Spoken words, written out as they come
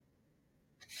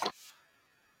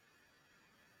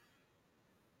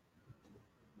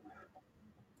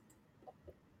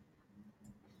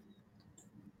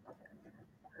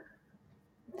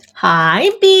Hi,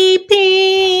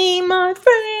 BP, my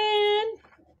friend.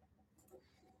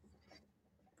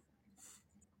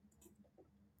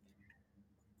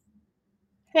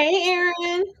 Hey,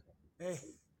 Aaron. Hey,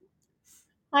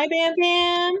 Hi, Bam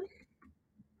Bam.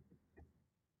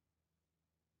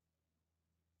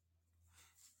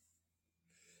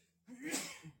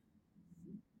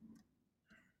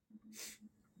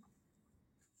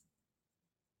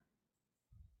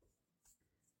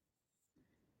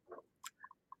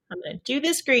 I'm going to do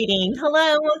this greeting.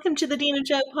 Hello, welcome to the Dina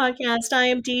Joe podcast. I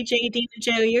am DJ Dina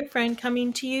Joe, your friend,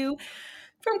 coming to you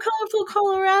from colorful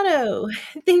Colorado.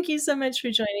 Thank you so much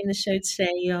for joining the show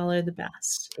today. Y'all are the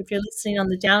best. If you're listening on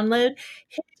the download,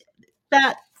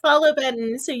 that follow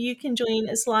button so you can join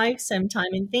us live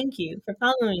sometime. And thank you for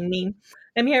following me.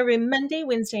 I'm here every Monday,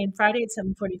 Wednesday, and Friday at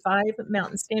 7:45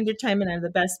 Mountain Standard Time, and I'm the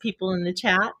best people in the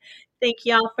chat. Thank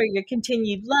y'all for your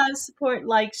continued love, support,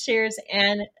 likes, shares,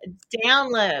 and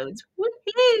downloads.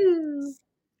 Woohoo!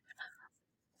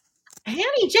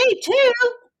 Hanny J too.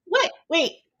 What?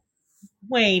 Wait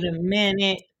a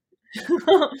minute.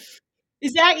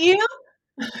 Is that you?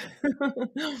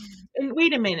 And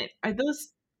wait a minute. Are those?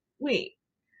 Wait.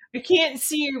 I can't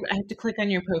see your. I have to click on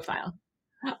your profile.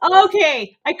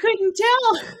 Okay, I couldn't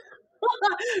tell.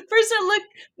 First, it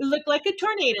looked like a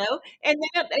tornado, and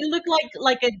then it looked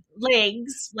like a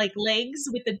legs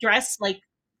with the dress like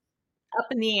up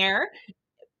in the air.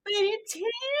 But it's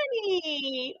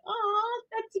Annie. Oh,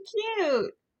 that's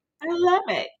cute. I love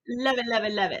it. Love it. Love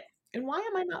it. Love it. And why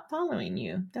am I not following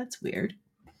you? That's weird.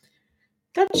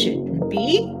 That shouldn't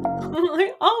be.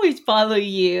 I always follow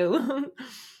you.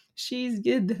 She's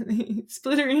good.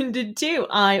 Split her into two.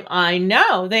 I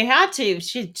know they had to.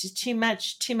 She too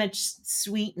much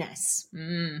sweetness.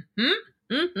 Mm-hmm.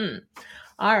 Mm-hmm.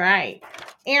 All right,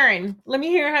 Aaron. Let me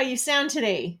hear how you sound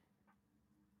today.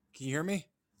 can you hear me?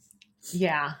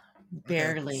 Yeah, Okay.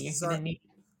 barely. You're Sorry, gonna need.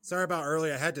 sorry about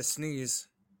earlier. I had to sneeze.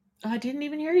 Oh, I didn't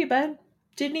even hear you, bud.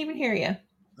 Didn't even hear you.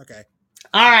 Okay.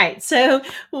 All right, so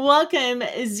welcome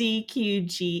ZQGHRWJR.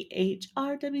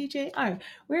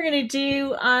 We're gonna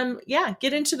do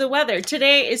get into the weather.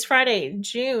 Today is Friday,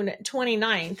 June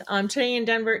 29th. Today in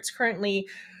Denver it's currently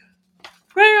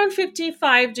right around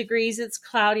 55 degrees. It's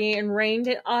cloudy and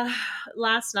rained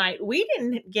last night. We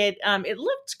didn't get it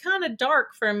looked kind of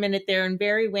dark for a minute there and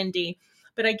very windy.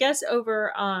 But I guess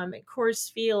over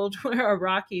Coors Field, where our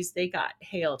Rockies, they got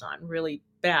hailed on really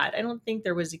bad. I don't think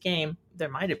there was a game. There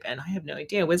might have been. I have no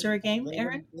idea. Was there a game, They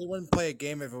Aaron? wouldn't, they wouldn't play a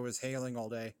game if it was hailing all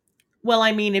day. Well,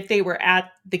 I mean, if they were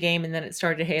at the game and then it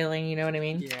started hailing, you know what I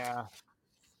mean? Yeah.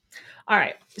 All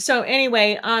right. So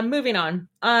anyway, moving on.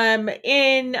 Well,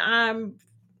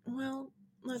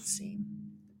 let's see.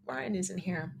 Ryan isn't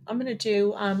here. I'm going to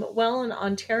do well in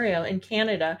Ontario in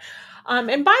Canada.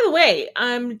 And by the way,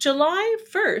 July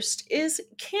 1st is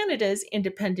Canada's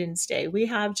Independence Day. We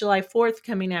have July 4th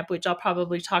coming up, which I'll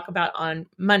probably talk about on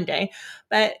Monday,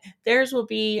 but theirs will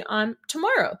be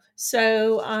tomorrow.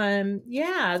 So,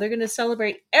 yeah, they're going to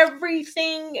celebrate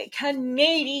everything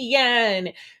Canadian.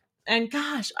 And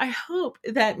gosh, I hope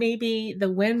that maybe the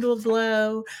wind will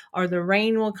blow or the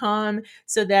rain will come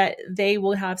so that they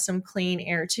will have some clean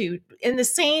air too. And the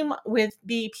same with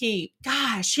BP.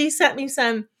 Gosh, she sent me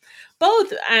some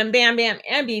both Bam Bam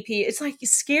and BP. It's like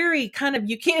scary, kind of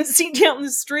you can't see down the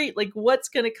street like what's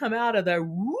going to come out of there,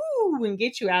 woo, and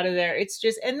get you out of there. It's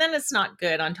just, and then it's not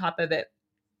good on top of it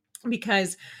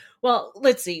because, well,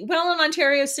 let's see. Well, in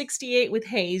Ontario, 68 with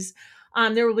haze.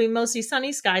 There will be mostly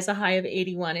sunny skies, a high of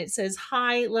 81. It says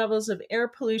high levels of air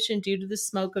pollution due to the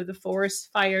smoke of the forest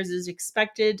fires is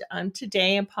expected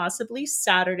today and possibly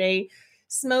Saturday.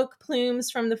 Smoke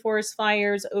plumes from the forest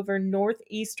fires over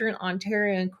northeastern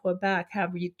Ontario and Quebec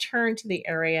have returned to the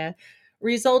area,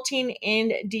 resulting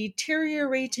in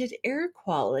deteriorated air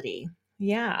quality.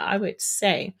 Yeah, I would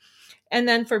say. And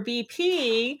then for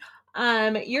BP,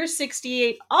 you're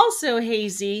 68, also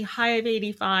hazy, high of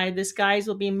 85. The skies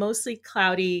will be mostly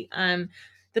cloudy.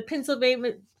 The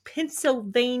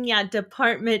Pennsylvania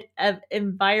Department of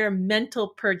Environmental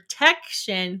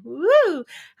Protection,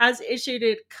 has issued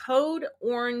a code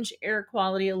orange air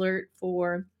quality alert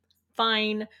for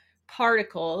fine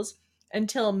particles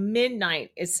until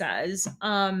midnight, it says.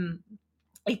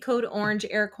 A code orange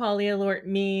air quality alert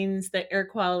means that air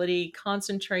quality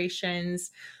concentrations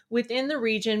within the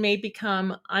region may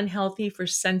become unhealthy for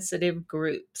sensitive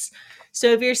groups. So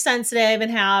if you're sensitive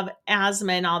and have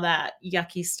asthma and all that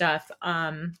yucky stuff,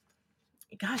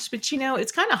 gosh, but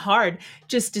it's kind of hard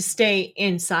just to stay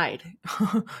inside.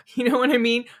 You know what I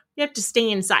mean? You have to stay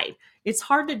inside. It's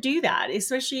hard to do that,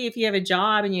 especially if you have a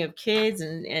job and you have kids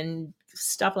and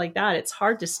stuff like that, it's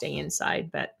hard to stay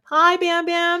inside. But hi, Bam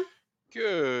Bam.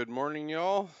 Good morning,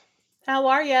 y'all. How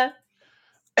are you?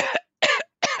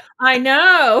 I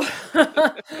know.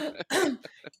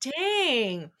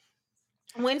 Dang.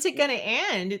 When's it W- going to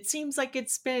end? It seems like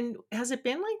has it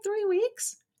been like 3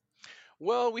 weeks?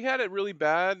 Well, we had it really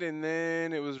bad, and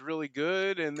then it was really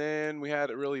good, and then we had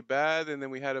it really bad, and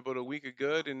then we had about a week of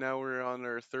good, and now we're on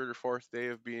our third or fourth day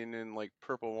of being in like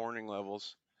purple warning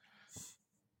levels.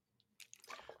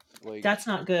 Like, That's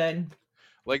not good.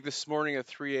 like this morning at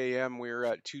 3 a.m. we were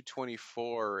at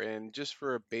 224, and just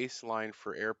for a baseline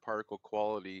for air particle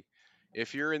quality,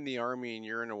 if you're in the army and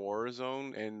you're in a war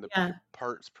zone and the Yeah.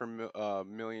 parts per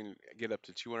million get up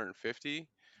to 250,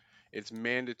 it's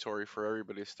mandatory for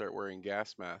everybody to start wearing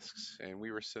gas masks. And we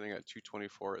were sitting at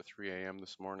 224 at 3 a.m.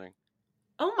 this morning.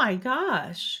 Oh my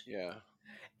gosh. Yeah.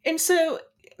 And so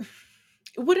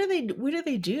what do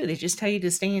they do? They just tell you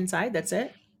to stay inside, that's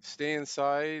it? Stay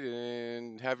inside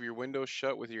and have your windows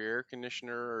shut with your air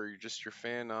conditioner or just your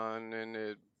fan on, and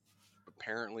it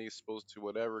apparently is supposed to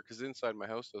whatever. Because inside my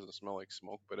house doesn't smell like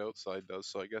smoke, but outside does.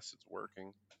 So I guess it's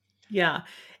working. Yeah.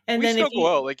 And We then if still go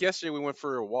you out. Like yesterday, we went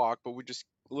for a walk, but we just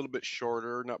a little bit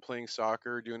shorter, not playing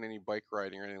soccer, doing any bike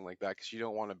riding or anything like that, because you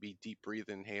don't want to be deep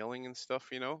breathing, inhaling and stuff.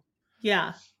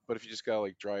 yeah. But if you just gotta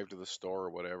like drive to the store or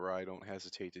whatever, I don't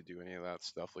hesitate to do any of that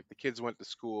stuff. Like the kids went to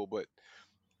school, but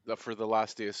for the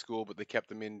last day of school, but they kept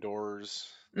them indoors.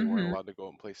 They weren't Mhm. allowed to go out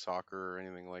and play soccer or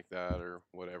anything like that or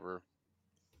whatever.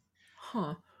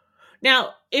 Huh.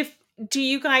 Now, if do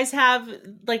you guys have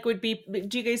like would be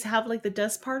do you guys have like the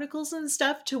dust particles and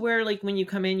stuff to where like when you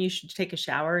come in you should take a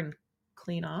shower and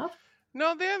clean off?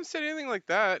 No, they haven't said anything like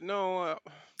that. No,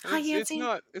 Hi, it's Yancy.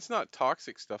 not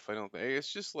toxic stuff. I don't think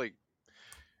it's just like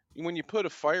when you put a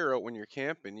fire out when you're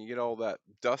camping, you get all that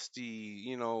dusty,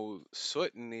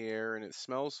 soot in the air, and it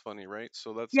smells funny, right?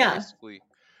 So that's Yeah. basically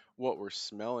what we're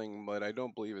smelling, but I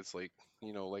don't believe it's like,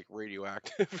 like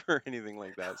radioactive or anything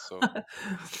like that. So,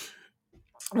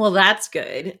 Well, that's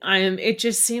good. It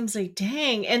just seems like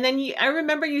dang. And then I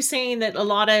remember you saying that a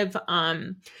lot of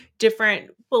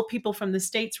different people from the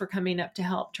states were coming up to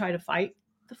help try to fight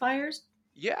the fires.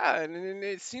 yeah, and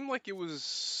it seemed like it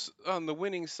was on the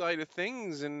winning side of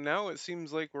things, and now it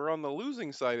seems like we're on the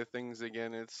losing side of things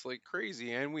again. It's like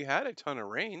crazy, and we had a ton of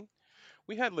rain.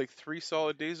 We had like 3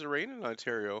 solid days of rain in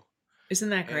Ontario, Isn't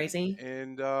that and crazy?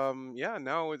 yeah,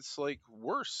 now it's like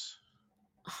worse.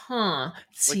 Huh. Like,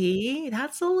 See,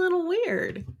 that's a little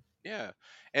weird. yeah,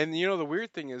 and the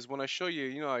weird thing is when I show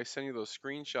you, I send you those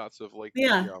screenshots of like the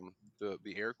Yeah.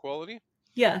 the air quality.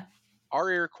 Yeah. Our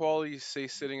air quality say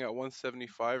sitting at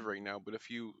 175 right now, but if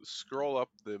you scroll up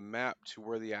the map to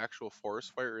where the actual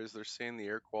forest fire is, they're saying the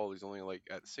air quality is only like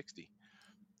at 60.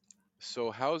 So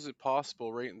how is it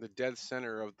possible right in the dead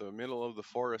center of the middle of the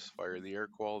forest fire, the air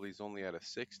quality is only at a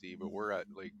 60, but we're at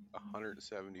like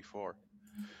 174?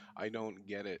 I don't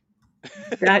get it.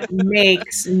 That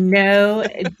makes no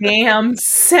damn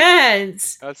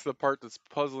sense. That's the part that's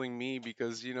puzzling me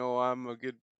because I'm a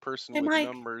good person And with like,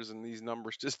 numbers and these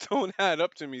numbers just don't add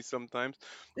up to me sometimes.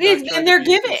 Not trying and to they're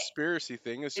be a giving conspiracy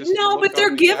thing. It's just you no, look but on they're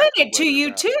the giving it to AccuWeather you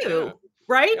map. Yeah. too,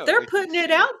 right? Yeah, They're like you putting it see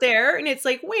it. out there, and it's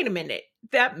like, wait a minute,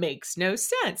 that makes no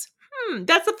sense.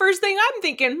 That's the first thing I'm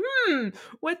thinking.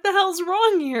 What the hell's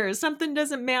wrong here? Something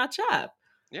doesn't match up.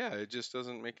 Yeah, it just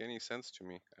doesn't make any sense to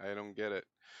me. I don't get it.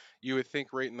 You would think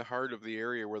right in the heart of the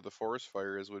area where the forest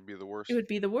fire is would be the It worst. would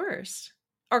be the worst.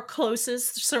 Our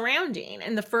closest surrounding,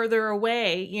 and the further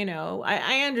away,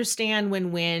 I understand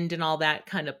when wind and all that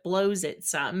kind of blows it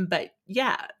some, but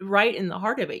yeah, right in the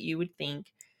heart of it, you would think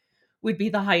would be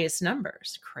the highest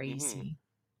numbers. Mhm. Crazy.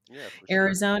 Yeah, for sure.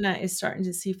 Arizona is starting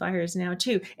to see fires now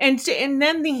too. And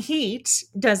then the heat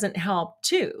doesn't help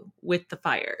too with the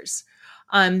fires.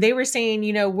 They were saying,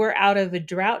 we're out of a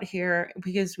drought here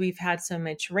because we've had so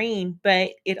much rain,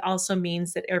 but it also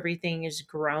means that everything is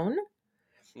grown.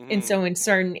 And Mhm. so in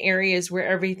certain areas where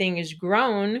everything is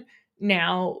grown,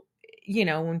 now,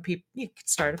 when people you could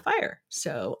start a fire.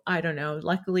 So I don't know.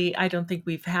 Luckily, I don't think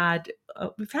we've had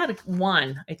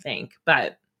one, I think,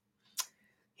 but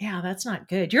yeah, that's not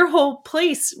good. Your whole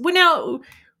place. Well, now,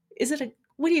 is it a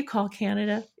what do you call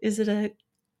Canada? Is it a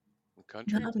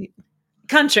Country? not a-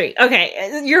 country?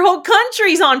 Okay, your whole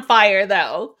country's on fire,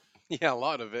 though. Yeah, a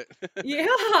lot of it. Yeah,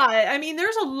 I mean,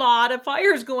 there's a lot of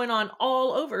fires going on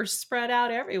all over, spread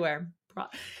out everywhere.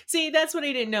 See, that's what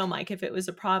I didn't know, Mike. If it was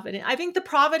a Providence, I think the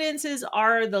Providences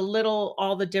are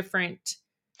all the different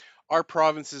Our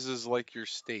provinces is like your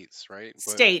states, right? But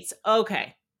states.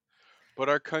 Okay, but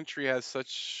our country has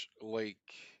such like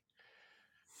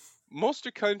most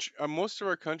of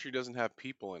our country doesn't have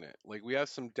people in it. Like we have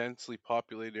some densely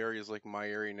populated areas like my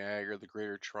area, Niagara, the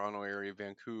Greater Toronto area,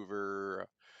 Vancouver,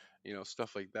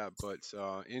 stuff like that. But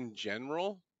in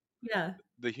general, Yeah.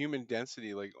 the human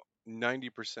density, like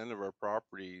 90% of our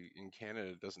property in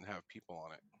Canada doesn't have people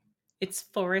on it. It's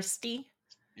foresty,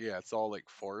 Yeah, it's all like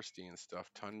foresty and stuff,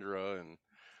 tundra, and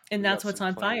and we got that's what's some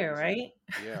on fire, plains, and right?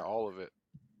 yeah, all of it.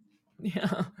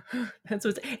 Yeah. That's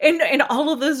what's and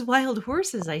all of those wild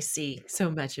horses I see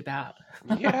so much about.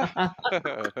 Yeah.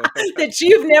 That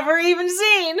you've never even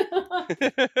seen.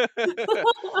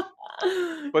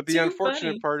 But the Too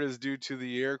unfortunate funny. part is due to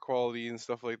the air quality and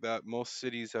stuff like that, most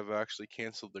cities have actually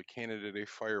canceled their Canada Day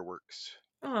fireworks.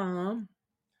 Aw. Yeah,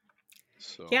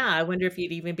 So, I wonder if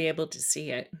you'd even be able to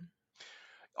see it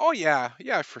oh yeah,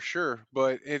 yeah, for sure.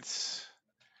 But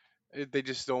they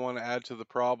just don't want to add to the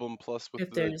problem. Plus, with if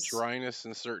the there's dryness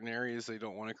in certain areas, they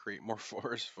don't want to create more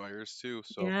forest fires too.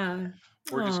 So, yeah.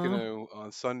 we're just Oh. gonna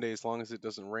on Sunday, as long as it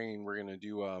doesn't rain, we're gonna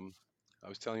do I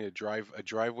was telling you a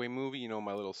driveway movie,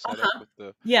 my little setup Uh-huh. with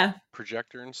the Yeah,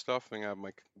 projector and stuff, and I have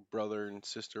my brother and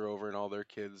sister over and all their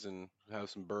kids and have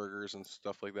some burgers and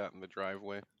stuff like that in the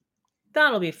driveway.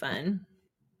 that'll be fun.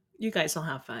 You guys will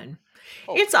have fun.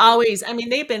 Oh, for It's sure. always, I mean,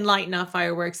 they've been lighting off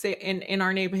fireworks. In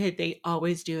our neighborhood, they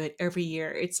always do it every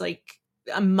year. It's like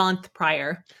a month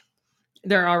prior.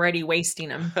 They're already wasting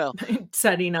them, Well,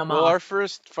 setting them well, off. our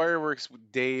first fireworks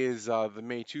day is the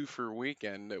May 2 for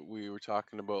weekend that we were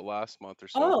talking about last month or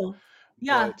so. Oh,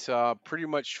 yeah. But pretty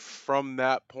much from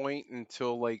that point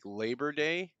until like Labor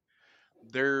Day,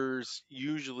 there's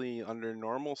usually, under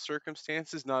normal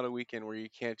circumstances, not a weekend where you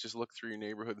can't just look through your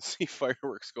neighborhood and see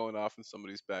fireworks going off in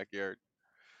somebody's backyard.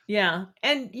 Yeah.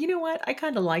 And you know what? I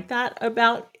kind of like that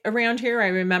about around here. I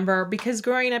remember because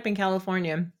growing up in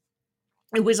California,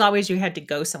 it was always you had to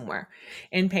go somewhere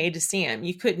and pay to see them.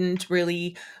 You couldn't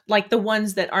really like the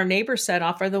ones that our neighbors set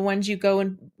off are the ones you go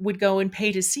and would go and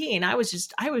pay to see. And I was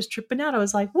tripping out. I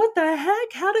was like, what the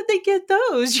heck? How did they get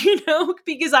those?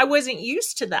 Because I wasn't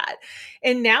used to that.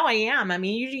 And now I am. I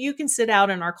mean, you can sit out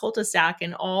in our cul-de-sac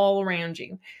and all around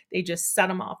you, they just set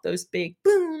them off those big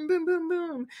boom, boom, boom,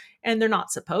 boom. And they're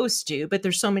not supposed to, but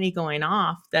there's so many going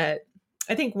off that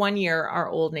I think one year our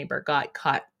old neighbor got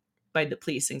caught by the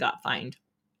police and got fined.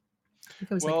 I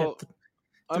think it was like a Well,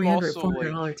 I'm 300, also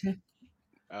 $400 like tip.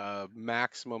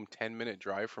 maximum 10-minute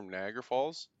drive from Niagara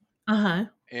Falls. Uh-huh.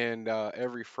 And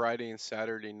every Friday and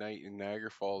Saturday night in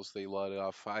Niagara Falls, they let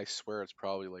off. I swear it's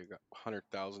probably like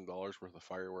 $100,000 worth of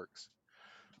fireworks.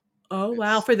 Oh,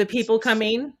 wow. It's For the it's people insane.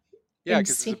 coming Yeah, and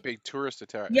because it's a see. big tourist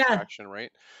Yeah. attraction,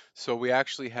 right? So we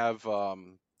actually have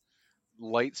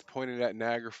lights pointed at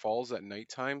Niagara Falls at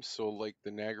nighttime. So like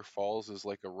the Niagara Falls is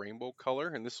like a rainbow color,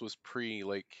 and this was pre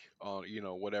like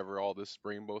whatever all this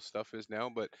rainbow stuff is now,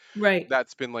 but Right.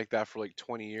 that's been like that for like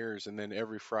 20 years. And then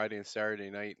every Friday and Saturday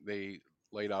night they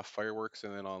light off fireworks,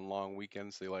 and then on long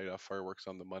weekends they light off fireworks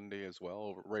on the Monday as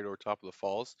well, right over top of the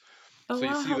falls. Oh, So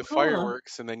you wow. see How the cool.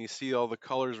 fireworks, and then you see all the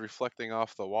colors reflecting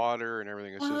off the water and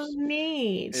everything. It's Oh, just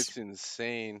neat. it's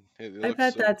insane. It I looks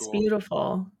bet so that's cool.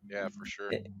 beautiful. Yeah, for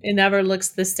sure. It never looks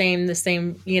the same,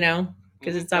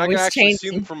 because it's I can always actually see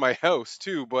them changing. from my house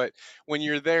too, but when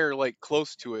you're there, like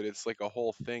close to it, it's like a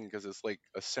whole thing because it's like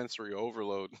a sensory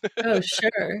overload. Oh,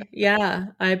 sure. Yeah,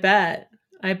 I bet.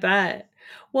 I bet.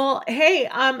 Well, hey,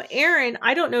 Aaron,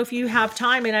 I don't know if you have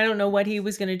time and I don't know what he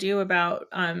was going to do about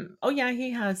oh yeah, he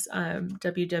has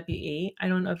WWE. I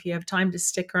don't know if you have time to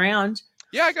stick around.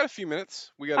 Yeah, I got a few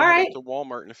minutes. We got to All head up right. to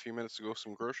Walmart in a few minutes to go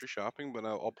some grocery shopping, but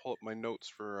I'll pull up my notes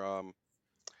for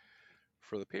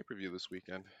the pay per view this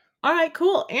weekend. All right,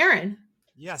 cool. Aaron,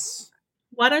 Yes.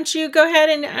 why don't you go ahead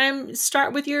and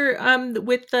start with your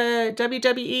with the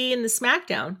WWE and the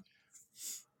SmackDown?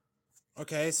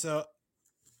 Okay, so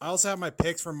I also have my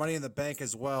picks for Money in the Bank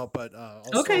as well, but I'll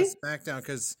start Okay. with SmackDown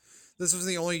because this was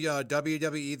the only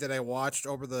WWE that I watched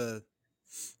over the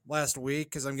last week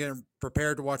because I'm getting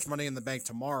prepared to watch Money in the Bank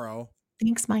tomorrow.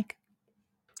 Thanks, Mike.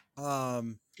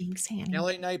 Um, Thanks, Hanny.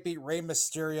 LA Knight beat Rey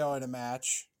Mysterio in a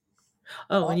match.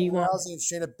 Oh, and Ronda you want Rousey and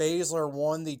Shayna Baszler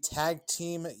won the tag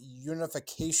team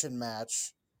unification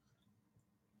match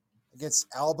against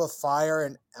Alba Fire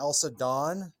and Elsa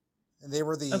Dawn, and they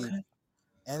were the okay.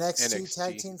 NXT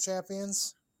tag NXT, team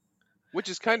champions. which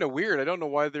is kind of weird. I don't know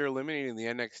why they're eliminating the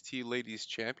NXT Ladies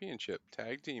Championship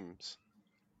tag teams.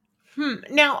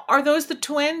 Now, are those the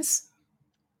twins?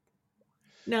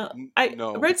 No, I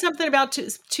No. read something about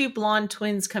two blonde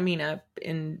twins coming up,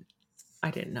 and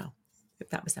I didn't know if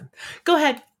that was them. Go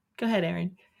ahead. Go ahead,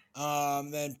 Aaron.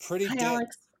 Then Pretty Hi, Dead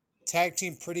Alex. tag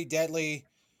team Pretty Deadly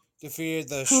defeated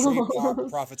the Street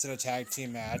Profits in a tag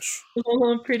team match.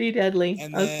 Pretty deadly.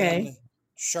 And Okay. then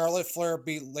Charlotte Flair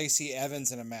beat Lacey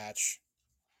Evans in a match.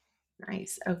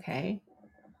 Nice. Okay.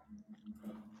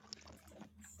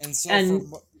 And so for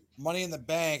And Money in the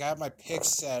Bank, I have my picks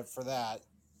set for that.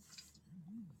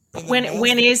 In the when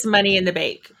men's, is Money in the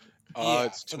Bank? yeah,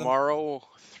 It's for the tomorrow,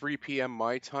 3 p.m.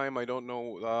 my time. I don't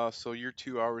know. So you're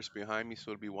 2 hours behind me,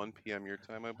 so it'll be 1 p.m. your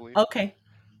time, I believe. Okay.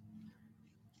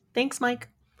 Thanks, Mike.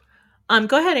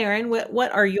 Go ahead, Aaron.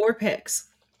 What are your picks?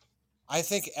 I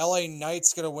think LA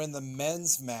Knight's gonna win the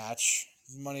men's match,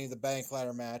 Money in the Bank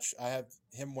ladder match. I have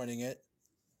him winning it.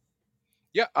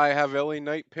 Yeah, I have LA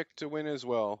Knight picked to win as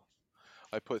well.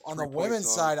 I put On the 3 points women's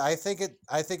on. side, I think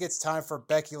it's time for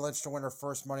Becky Lynch to win her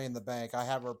first Money in the Bank.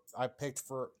 I picked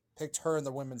her in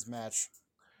the women's match.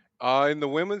 In the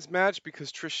women's match,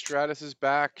 because Trish Stratus is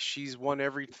back, she's won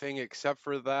everything except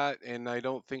for that, and I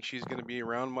don't think she's going to be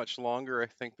around much longer. I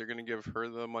think they're going to give her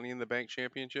the Money in the Bank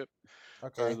championship, or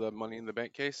Okay. the Money in the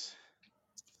Bank case.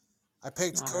 I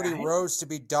picked All Cody right. Rhodes to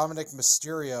be Dominic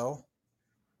Mysterio.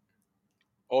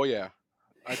 Oh yeah,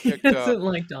 I He picked. doesn't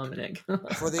like Dominic.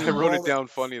 For the I wrote it world down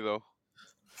funny though.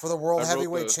 for the World I wrote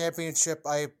Heavyweight the. Championship,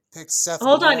 I picked Seth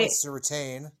Hold on. Rollins to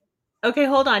retain. Okay,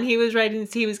 hold on. He was writing.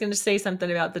 He was going to say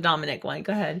something about the Dominic one.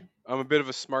 Go ahead. I'm a bit of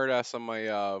a smartass on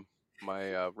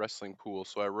my wrestling pool,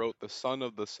 so I wrote the son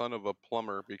of a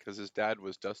plumber because his dad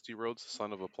was Dusty Rhodes, the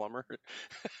son of a plumber.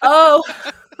 Oh.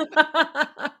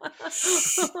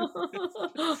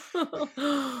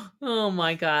 Oh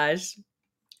my gosh.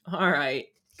 All right.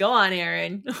 Go on,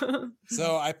 Aaron.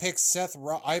 So I picked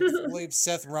I believe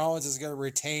Seth Rollins is going to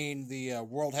retain the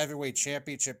World Heavyweight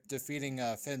Championship, defeating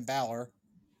Finn Balor.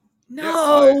 Yeah,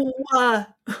 I No.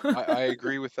 I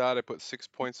agree with that. I put 6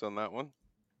 points on that one.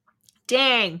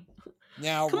 Dang.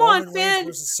 Now Come on, Roman Reigns Finn.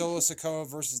 versus Solo Sikoa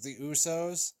versus the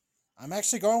Usos. I'm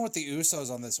actually going with the Usos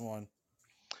on this one.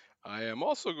 I am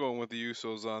also going with the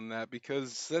Usos on that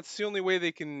because that's the only way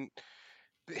they can.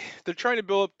 They're trying to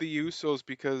build up the Usos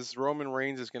because Roman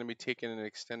Reigns is going to be taking an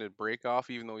extended break off,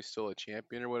 even though he's still a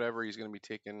champion or whatever. He's going to be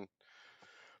taking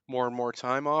more and more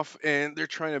time off, and they're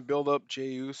trying to build up Jey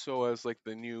Uso as like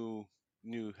the new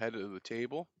head of the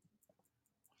table.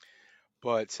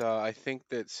 But I think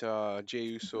that Jey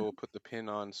Uso put the pin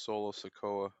on Solo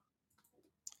Sikoa.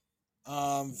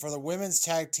 For the Women's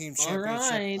Tag Team All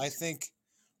Championship, right. I think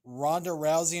Ronda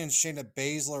Rousey and Shayna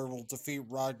Baszler will defeat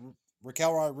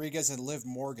Raquel Rodriguez and Liv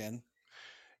Morgan.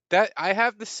 That I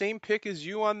have the same pick as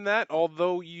you on that,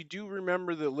 although you do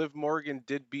remember that Liv Morgan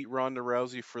did beat Ronda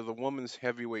Rousey for the women's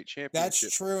heavyweight That's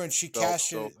championship true, and she belt. cashed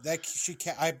So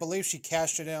it. I believe she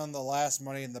cashed it in on the last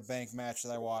Money in the Bank match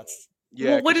that I watched.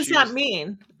 yeah, Well, what because does she that was.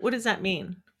 mean? What does that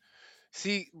mean?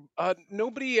 See,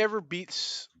 nobody ever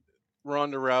beats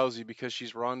Ronda Rousey because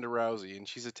she's Ronda Rousey and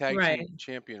she's a tag team Right.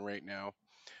 champion right now,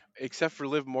 except for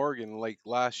Liv Morgan. Like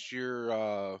last year,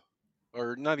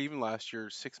 or not even last year,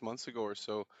 6 months ago or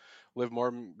so, Liv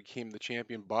Morgan became the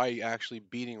champion by actually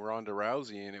beating Ronda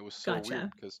Rousey, and it was so weird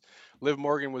Gotcha. because Liv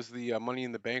Morgan was the Money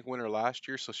in the Bank winner last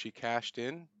year, so she cashed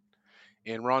in,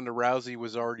 and Ronda Rousey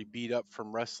was already beat up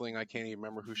from wrestling. I can't even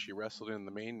remember who she wrestled in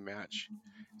the main match,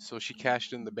 so she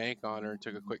cashed in the bank on her and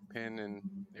took a quick pin, and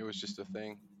it was just a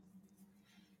thing.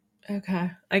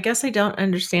 Okay. I guess I don't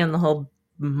understand the whole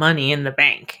Money in the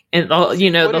Bank and all. See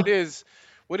The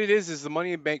what it is the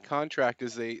Money in Bank contract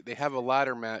is they have a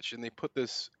ladder match and they put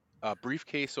this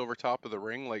briefcase over top of the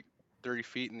ring like 30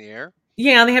 feet in the air.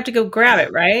 yeah, they have to go grab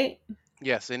it, right?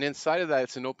 Yes, and inside of that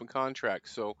it's an open contract.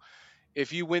 So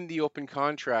if you win the open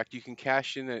contract, you can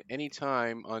cash in at any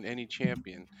time on any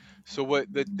champion. So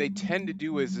they tend to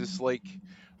do is like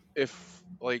if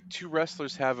like two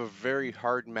wrestlers have a very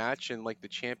hard match and like the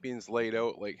champions laid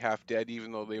out like half dead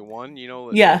even though they won, at the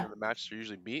end Yeah. of the match they're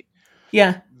usually beat.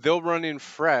 Yeah. They'll run in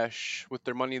fresh with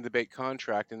their Money in the Bank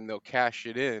contract and they'll cash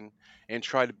it in and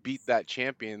try to beat that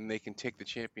champion. And they can take the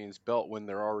champion's belt when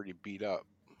they're already beat up.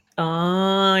 Oh,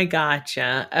 I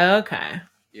gotcha. Okay.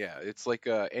 Yeah, it's like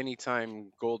a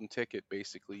anytime golden ticket.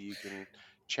 Basically, you can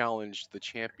challenge the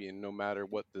champion no matter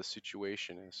what the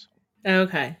situation is.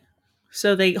 Okay.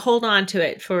 So they hold on to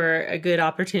it for a good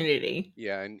opportunity.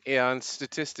 Yeah, and on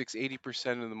statistics,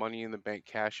 80% of the Money in the Bank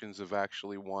cash-ins have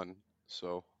actually won.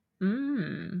 So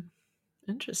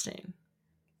Interesting.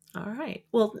 All right.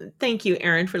 Well, thank you,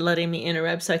 Aaron, for letting me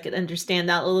interrupt so I could understand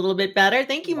that a little bit better.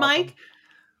 Thank You're you, Mike. welcome.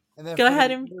 And then Go for the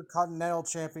ahead and Intercontinental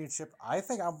Championship, I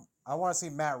want to see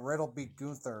Matt Riddle beat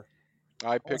Gunther. I I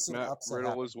want to picked see an Matt upset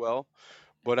Riddle happen. as well,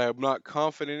 but I'm not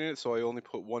confident in it, so I only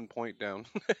put 1 point down.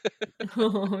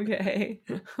 okay.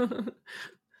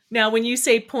 Now, when you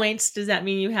say points, does that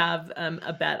mean you have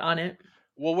a bet on it?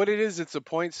 Well, what it is, it's a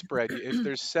point spread. If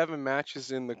there's 7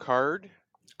 matches in the card,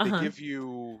 they Uh-huh. give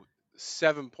you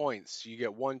 7 points. You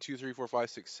get 1, 2, 3, 4, 5,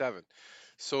 6, 7.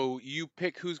 So you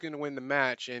pick who's going to win the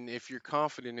match, and if you're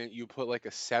confident in it, you put like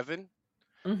a 7.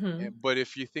 Mm-hmm. But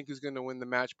if you think who's going to win the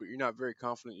match, but you're not very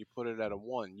confident, you put it at a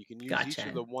 1. You can use each of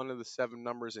Gotcha. the one of the 7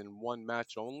 numbers in one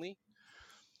match only.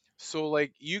 So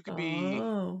like you could be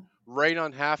Oh. right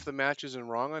on half the matches and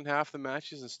wrong on half the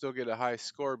matches and still get a high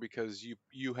score because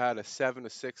you had a 7, a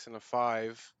 6, and a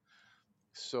 5.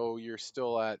 So you're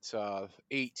still at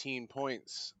 18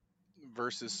 points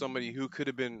versus somebody who could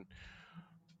have been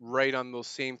right on those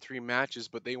same 3 matches,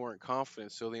 but they weren't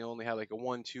confident. So they only had like a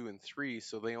 1, 2, and 3.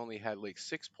 So they only had like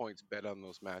 6 points bet on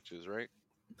those matches, right?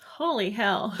 Holy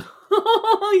hell.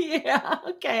 Oh, yeah.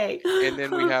 Okay. And then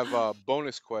we have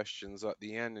bonus questions at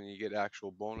the end, and you get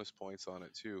actual bonus points on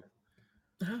it too.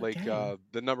 Like Okay.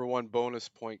 the number one bonus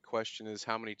point question is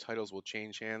how many titles will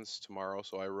change hands tomorrow?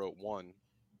 So I wrote 1.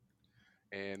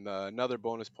 And another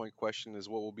bonus point question is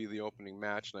what will be the opening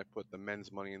match? And I put the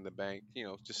men's Money in the Bank.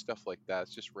 Just stuff like that.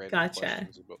 It's just random Gotcha.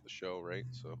 questions about the show, right?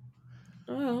 So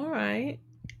Oh, all right.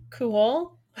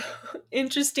 Cool.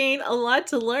 Interesting. A lot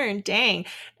to learn. Dang.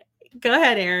 Go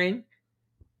ahead, Aaron.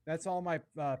 That's all my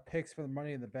picks for the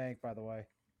Money in the Bank, by the way.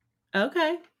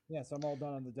 Okay. Yeah, so I'm all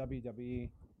done on the WWE.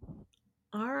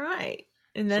 All right.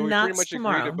 And so then we pretty that's much agreed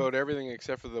tomorrow. about everything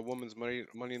except for the women's Money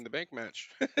in the Bank match.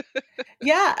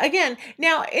 Yeah, again,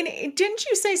 now, and didn't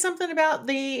you say something about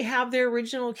they have their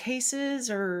original cases,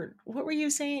 or what were you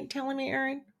saying, telling me,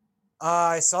 Aaron?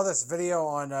 I saw this video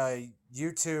on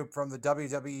YouTube from the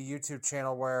WWE YouTube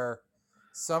channel where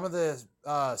some of the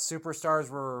superstars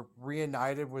were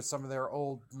reunited with some of their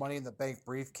old Money in the Bank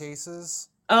briefcases.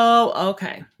 Oh,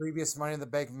 okay. Previous Money in the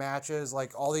Bank matches,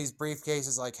 like all these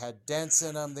briefcases, like had dents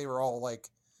in them. They were all like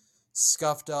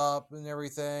scuffed up and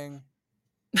everything.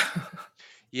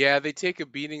 Yeah, they take a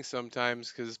beating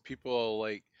sometimes because people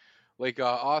like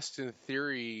Austin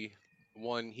Theory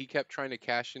one. He kept trying to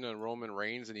cash in on Roman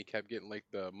Reigns, and he kept getting like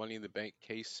the Money in the Bank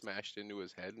case smashed into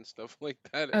his head and stuff like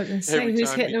that I was gonna say, every who's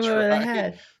time he hitting him over the tried.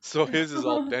 head? So his is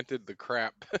all dented the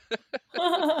crap.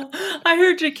 I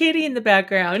heard your kitty in the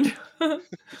background.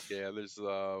 Yeah, there's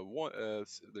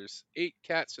there's 8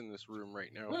 cats in this room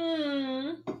right now.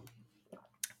 Mm,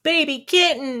 baby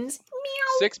kittens.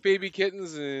 6 baby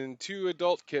kittens and 2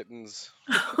 adult kittens.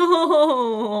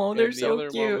 Oh, they're And the so other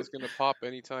one cute. was gonna pop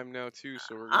anytime now too,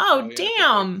 so we're gonna Oh, probably end up with like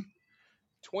damn.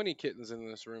 20 kittens in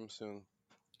this room soon.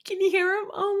 Can you hear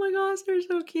them? Oh my gosh, they're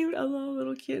so cute. I love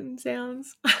little kitten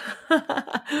sounds.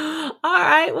 All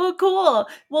right, well, cool.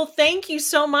 Well, thank you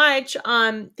so much.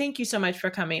 Thank you so much for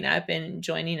coming up and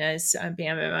joining us, Bam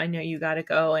Bam. I know you got to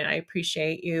go, and I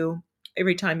appreciate you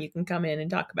every time you can come in and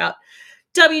talk about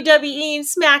WWE and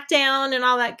SmackDown and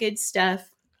all that good stuff.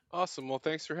 Awesome. Well,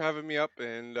 thanks for having me up,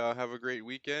 and have a great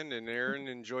weekend. And Aaron,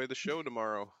 enjoy the show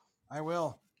tomorrow. I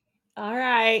will. All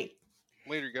right,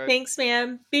 Later, guys. thanks,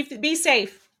 man. Be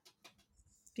safe.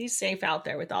 Be safe out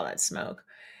there with all that smoke.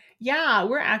 Yeah,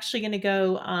 we're actually going to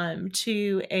go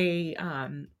to a.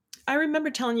 I remember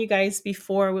telling you guys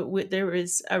before there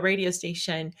was a radio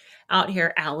station out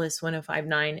here, Alice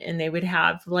 1059, and they would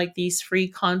have like these free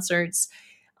concerts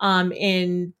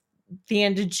in the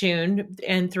end of June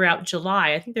and throughout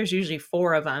July. I think there's usually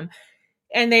 4 of them,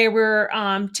 and they were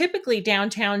typically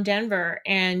downtown Denver.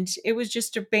 And it was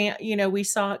just a band. We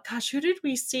saw. Gosh, who did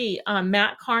we see?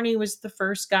 Matt Carney was the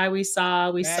first guy we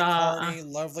saw. We Matt saw. Carney,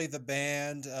 Lovely the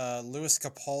band, Louis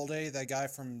Capaldi, that guy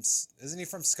from, isn't he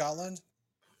from Scotland?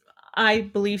 I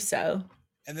believe so.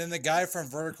 And then the guy from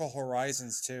Vertical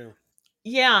Horizons too.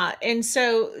 Yeah, and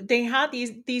so they have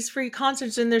these free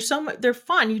concerts, and they're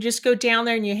fun. You just go down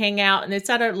there and you hang out, and it's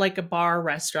at a bar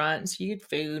restaurant, so you get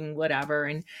food and whatever,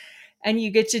 and you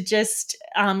get to just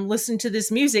listen to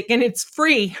this music, and it's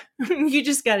free. You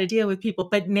just got to deal with people.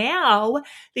 But now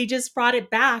they just brought it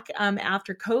back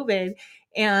after COVID,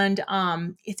 and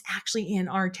it's actually in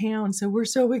our town, so we're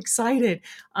so excited.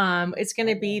 It's going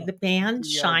to be the band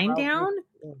Shinedown.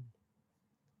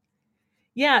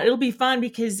 Yeah, it'll be fun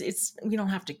because we don't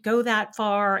have to go that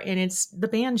far, and it's the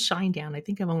band Shinedown. I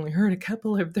think I've only heard a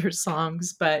couple of their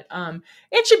songs, but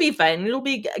it should be fun. It'll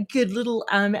be a good little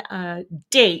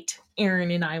date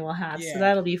Aaron and I will have, so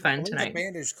that'll be fun tonight. The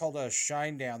band is called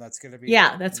Shinedown. That's going to be.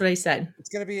 Yeah, that's what I said. It's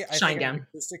going to be Shinedown. An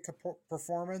acoustic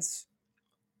performance.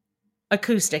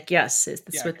 Acoustic, yes,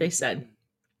 that's what they said.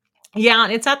 Yeah,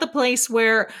 and it's at the place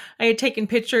where I had taken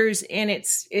pictures, and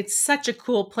it's such a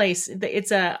cool place. It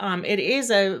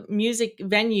is a music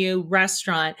venue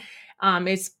restaurant,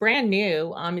 It's brand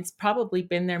new. It's probably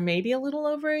been there maybe a little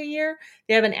over a year.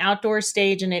 They have an outdoor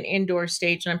stage and an indoor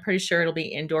stage, and I'm pretty sure it'll be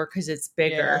indoor because it's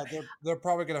bigger. Yeah, they're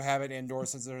probably gonna have it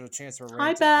indoors since there's a chance for rain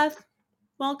Hi, tonight. Beth.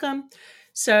 Welcome.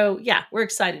 So yeah, we're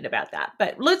excited about that.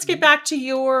 But let's get Mhm. back to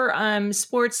your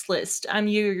sports list.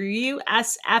 Your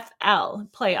USFL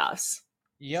playoffs.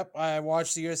 Yep, I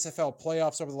watched the USFL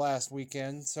playoffs over the last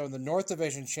weekend. So in the North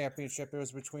Division Championship, it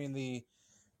was between the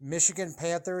Michigan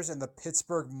Panthers and the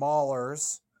Pittsburgh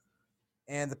Maulers.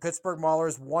 And the Pittsburgh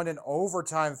Maulers won in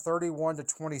overtime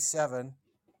 31-27.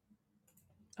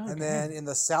 Oh, And then dang. in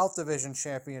the South Division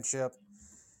Championship,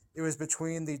 it was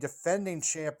between the defending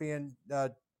champion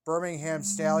Birmingham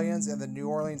Stallions and the New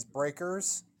Orleans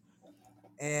Breakers.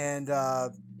 And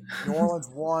New Orleans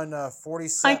won Hi,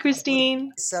 47, I believe, Christine.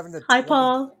 47 to Hi,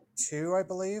 Paul. 22, I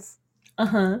believe. Uh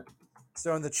huh.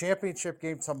 So in the championship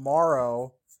game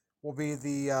tomorrow will be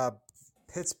the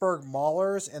Pittsburgh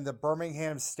Maulers and the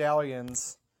Birmingham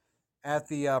Stallions at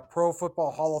the Pro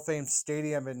Football Hall of Fame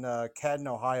Stadium in Canton,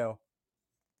 Ohio.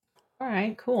 All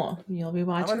right, cool. You'll be I'm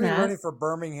going watching to be that. rooting for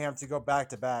Birmingham to go back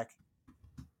to back.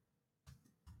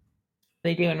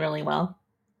 They doing really well.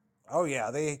 Oh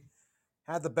yeah, they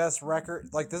had the best record.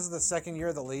 Like this is the second year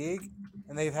of the league,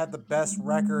 and they've had the best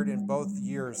record in both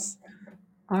years.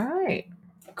 All right,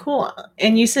 cool.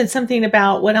 And you said something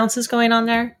about what else is going on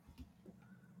there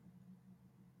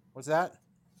What's that?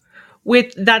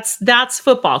 with that's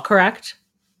football, correct?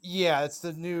 Yeah, it's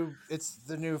the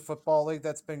new football league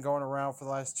that's been going around for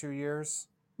the last 2 years. This is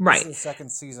Right. the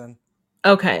second season.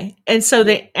 Okay. And so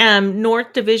Yeah, the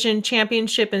North Division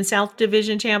Championship and South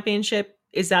Division Championship,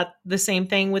 is that the same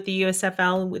thing with the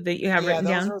USFL that you have yeah, written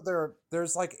those down? are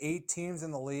there's like 8 teams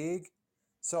in the league,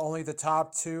 so only the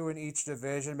top two in each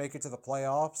division make it to the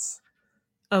playoffs.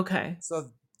 Okay.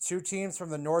 So 2 teams from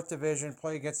the North Division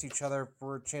play against each other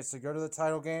for a chance to go to the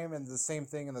title game, and the same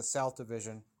thing in the South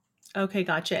Division. Okay,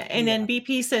 gotcha. And Yeah, then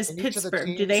BP says and each of the Pittsburgh.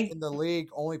 Do teams they? in the league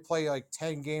only play like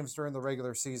 10 games during the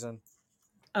regular season.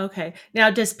 Okay. Now,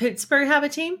 does Pittsburgh have a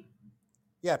team?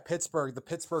 Yeah, Pittsburgh, the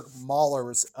Pittsburgh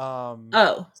Maulers,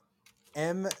 Oh,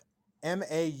 M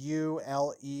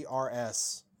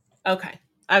Maulers. okay.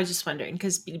 I was just wondering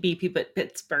because BP put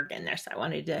Pittsburgh in there, so I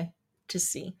wanted to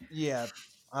see. Yeah,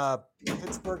 uh,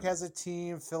 Pittsburgh has a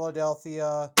team.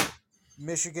 Philadelphia,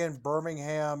 Michigan,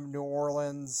 Birmingham, New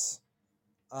Orleans,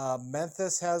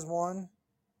 Memphis has one.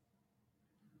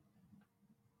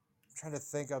 I'm trying to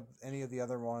think of any of the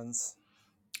other ones.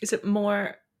 Is it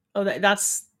more? Oh,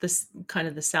 that's this kind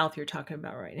of the South you're talking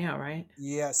about right now, right?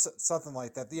 Yeah, something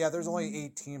like that. Yeah, there's only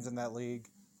 8 teams in that league.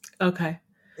 Okay.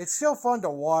 It's still fun to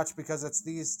watch because it's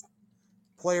these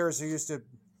players who used to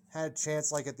had a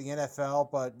chance like at the NFL,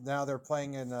 but now they're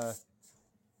playing in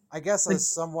I guess a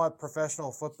somewhat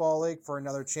professional football league for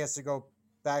another chance to go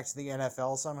back to the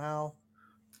NFL somehow.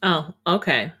 Oh,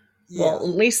 okay. Well, Yeah. at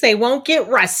least they won't get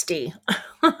rusty.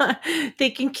 They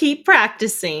can keep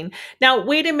practicing. Now,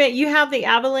 wait a minute. You have the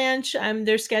Avalanche.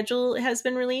 Their schedule has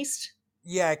been released.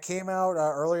 Yeah, it came out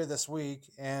earlier this week,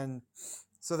 and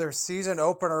so their season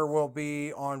opener will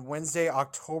be on Wednesday,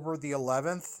 October the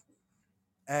 11th,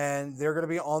 and they're going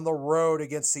to be on the road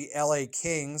against the LA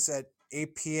Kings at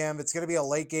 8 p.m. It's going to be a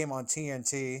late game on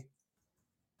TNT.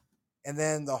 And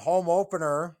then the home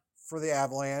opener for the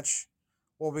Avalanche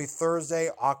will be Thursday,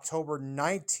 October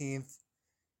 19th.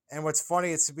 And what's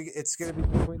funny, it's going to be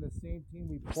between the same team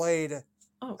we played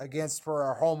Oh, against for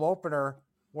our home opener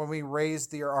when we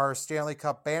raised our Stanley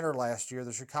Cup banner last year,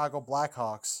 the Chicago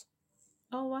Blackhawks.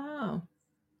 oh wow,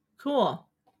 cool.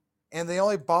 And the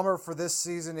only bummer for this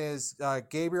season is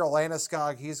Gabriel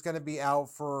Landeskog. He's going to be out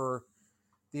for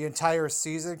the entire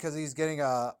season because he's getting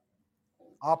a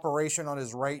operation on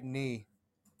his right knee.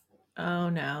 Oh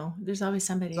no, there's always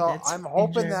somebody So that's I'm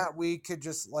hoping injured. that we could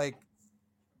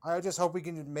I just hope we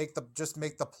can make the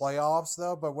playoffs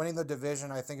though. But winning the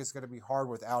division, I think it's going to be hard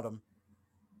without him.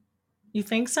 You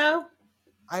think so?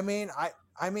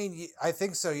 I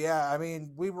think so. Yeah. I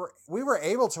mean, we were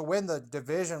able to win the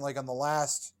division like on the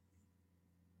last,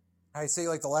 I'd say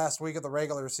like the last week of the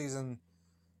regular season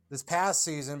this past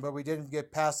season, but we didn't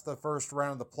get past the first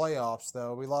round of the playoffs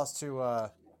though. We lost to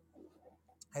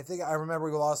I think I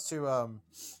remember we lost to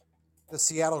the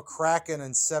Seattle Kraken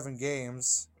in 7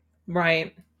 games.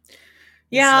 Right. And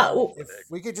Yeah. so if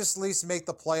we could just at least make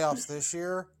the playoffs this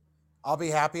year, I'll be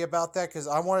happy about that because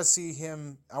I want to see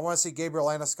him. I want to see Gabriel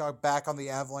Landeskog back on the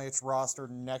Avalanche roster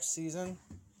next season,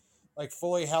 like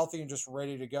fully healthy and just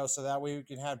ready to go. So that way we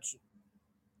can have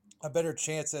a better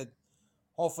chance at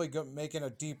hopefully making a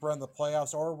deep run in the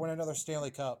playoffs or win another Stanley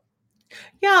Cup.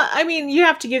 Yeah. I mean, you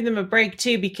have to give them a break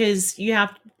too because you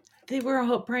have. They were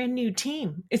a brand new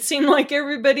team. It seemed like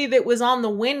everybody that was on the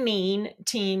winning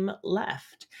team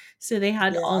left. So they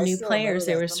had Yeah, all I new still remember players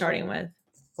they that were some of the starting with.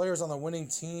 players on the winning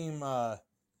team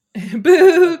started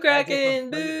Boo, like all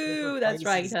Kraken, different boo. That's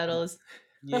right, places. Tuddles.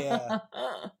 Yeah.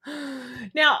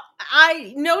 Now,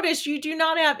 I noticed you do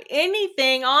not have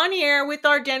anything on here with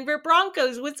our Denver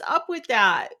Broncos. What's up with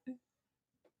that?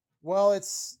 Well,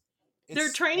 Their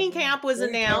I training mean, camp was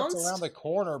training camp's around announced. the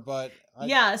corner, but I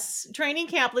Yes, training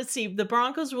camp. Let's see. The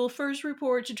Broncos will first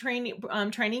report to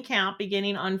training camp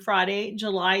beginning on Friday,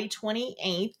 July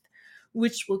 28th,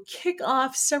 which will kick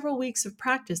off several weeks of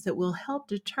practice that will help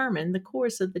determine the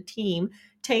course of the team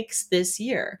takes this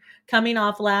year, coming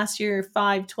off last year's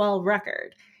 5-12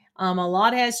 record. A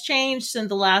lot has changed since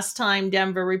the last time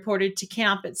Denver reported to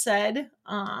camp, it said.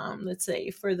 Let's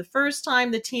say for the first time,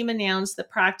 the team announced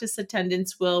that practice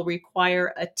attendance will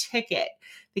require a ticket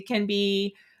that can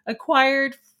be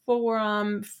acquired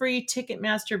for free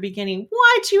Ticketmaster beginning.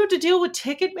 What? You have to deal with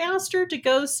Ticketmaster to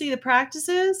go see the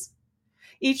practices?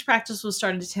 Each practice will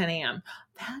start at 10 a.m.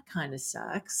 That kind of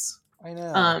sucks. I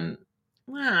know. Um,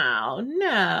 wow,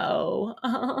 no.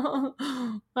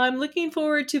 I'm looking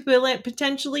forward to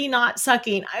potentially not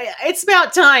sucking. It's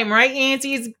about time, right,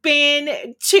 Nancy? It's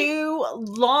been too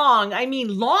long. I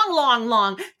mean, long, long,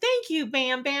 long. Thank you,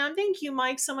 Bam Bam. Thank you,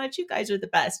 Mike, so much. You guys are the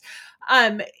best.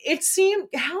 It seemed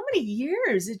how many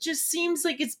years? It just seems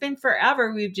like it's been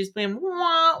forever. We've just been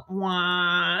wah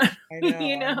wah. I know.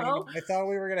 You I know? mean, I thought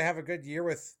we were gonna have a good year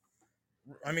with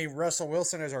Russell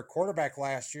Wilson as our quarterback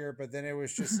last year, but then it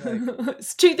was just like It's what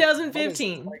is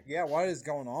 2015. what is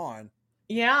going on?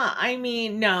 Yeah, I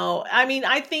mean, no. I mean,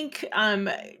 I think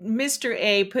Mr.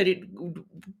 A put it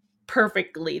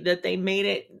perfectly that they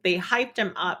hyped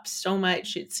him up so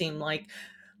much it seemed like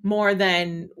more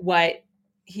than what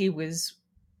he was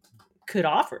could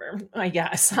offer, I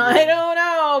guess. I Yeah. don't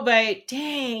know, but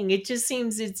dang, it just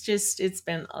seems it's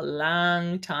been a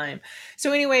long time.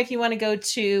 So anyway, if you want to go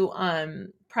to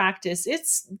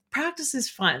practice, practice is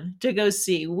fun to go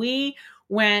see. We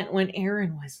went when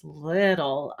Aaron was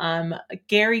little.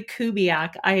 Gary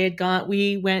Kubiak,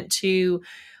 we went to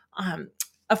um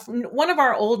one of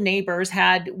our old neighbors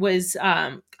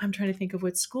I'm trying to think of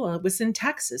what school. It was in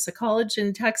Texas, a college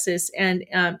in Texas, and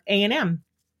A&M,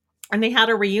 and they had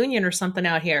a reunion or something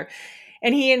out here,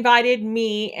 and he invited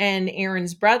me and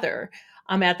Aaron's brother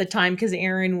at the time because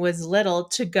Aaron was little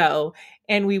to go.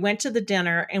 And we went to the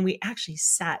dinner and we actually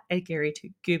sat at Gary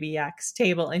Gubiak's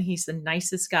table, and he's the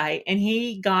nicest guy. And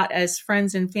he got us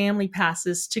friends and family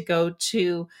passes to go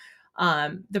to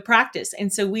the practice.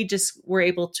 And so we just were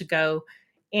able to go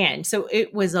in. So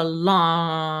it was a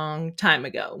long time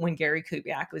ago when Gary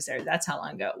Kubiak was there. That's how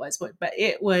long ago it was. But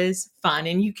it was fun.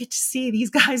 And you get to see these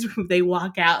guys when they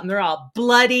walk out and they're all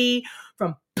bloody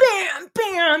from bam,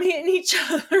 bam, hitting each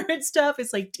other and stuff.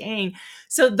 It's like, dang.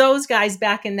 So those guys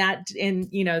back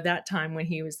that time when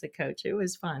he was the coach, it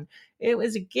was fun. It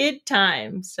was a good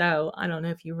time. So I don't know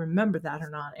if you remember that or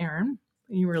not, Aaron.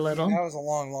 You were Yeah, little. that was a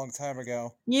long, long time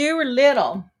ago. You were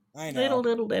little. I Little, know.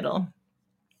 little, little.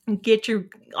 Get your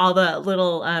all the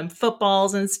little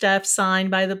footballs and stuff signed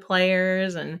by the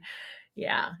players, and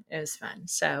yeah, it was fun.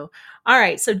 So all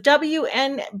right, so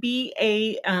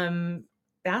WNBA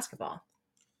basketball.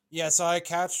 Yeah, so I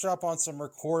catched up on some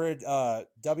recorded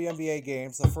WNBA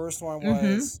games. The first one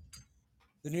Mm-hmm. was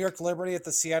the New York Liberty at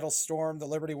the Seattle Storm. The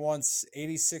Liberty won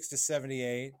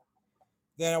 86-78.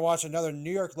 Then I watched another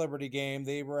New York Liberty game.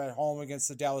 They were at home against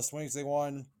the Dallas Wings. They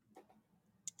won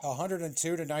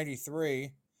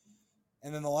 102-93.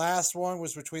 And then the last one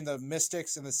was between the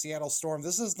Mystics and the Seattle Storm.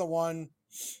 This is the one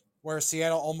where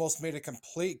Seattle almost made a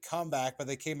complete comeback, but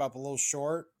they came up a little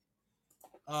short.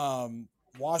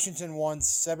 Washington won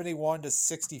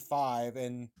 71-65,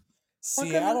 and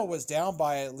Seattle was down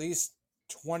by at least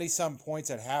 20 some points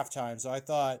at halftime. So I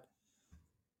thought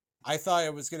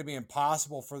it was going to be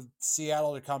impossible for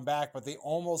Seattle to come back, but they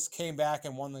almost came back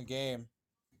and won the game.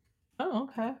 Oh,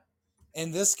 okay.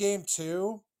 In this game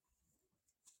too,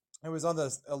 it was on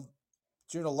the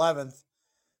June 11th.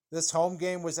 This home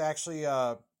game was actually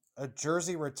a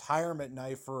jersey retirement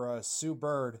night for Sue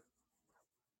Bird.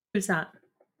 Who's that?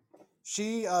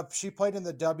 She played in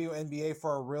the WNBA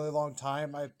for a really long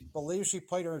time. I believe she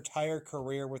played her entire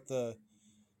career with the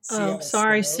Oh, Seattle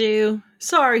sorry, Storm. Sue.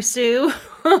 Sorry, Sue.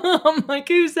 I'm like,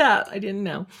 who's that? I didn't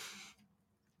know.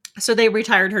 So they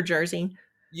retired her jersey.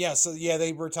 Yeah, so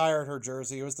they retired her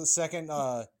jersey. It was the second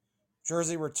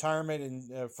jersey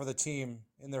retirement for the team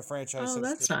in their franchise Oh, history.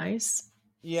 that's nice.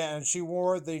 Yeah, and she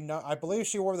wore I believe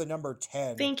she wore the number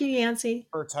 10 Thank you, Yancy.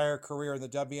 her entire career in the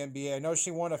WNBA. I know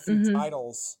she won a few Mm-hmm.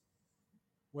 titles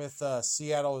with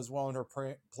Seattle as well in her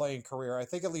playing career. I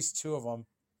think at least 2 of them.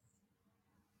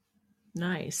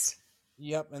 Nice.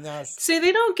 Yep, and now See,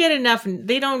 they don't get enough.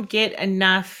 They don't get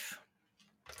enough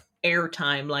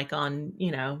airtime, like on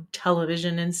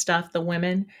television and stuff. The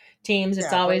women teams, it's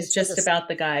yeah, but always it's like just about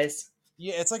the guys.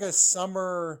 it's like a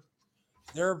summer.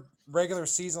 Their regular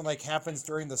season like happens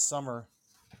during the summer.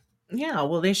 Yeah,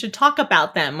 well, they should talk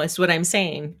about them. Is what I'm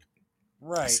saying.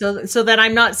 Right. So that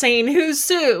I'm not saying who's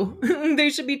Sue.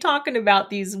 They should be talking about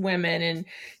these women and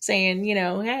saying,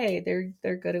 hey,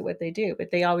 they're good at what they do. But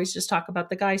they always just talk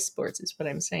about the guys' sports. Is what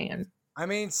I'm saying. I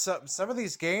mean, some of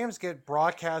these games get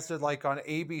broadcasted like on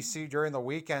ABC during the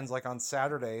weekends, like on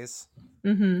Saturdays.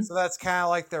 Mm-hmm. So that's kind of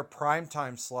like their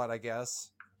primetime slot, I guess.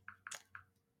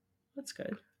 That's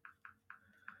good.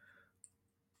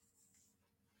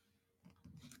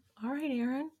 All right,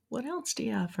 Aaron. What else do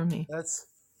you have for me?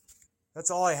 That's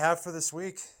all I have for this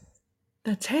week.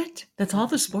 That's it? That's all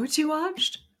the sports you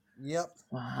watched? Yep.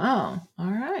 Wow.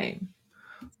 All right.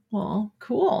 Well,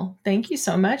 cool. Thank you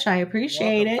so much. I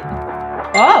appreciate it.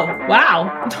 Oh,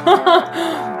 wow.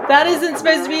 That isn't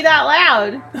supposed to be that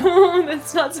loud.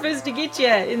 That's not supposed to get you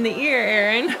in the ear,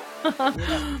 Aaron.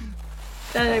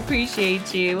 That I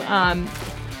appreciate you.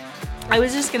 I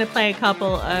was just going to play a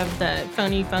couple of the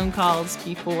phony phone calls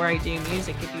before I do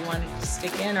music if you wanted to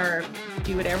stick in or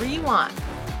do whatever you want.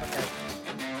 Okay.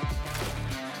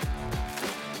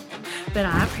 But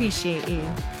I appreciate you.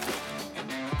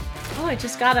 Oh, I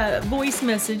just got a voice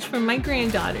message from my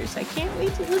granddaughters. I can't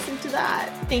wait to listen to that.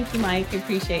 Thank you, Mike. I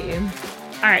appreciate you.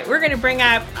 All right, we're going to bring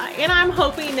up, and I'm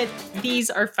hoping that these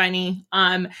are funny.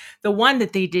 The one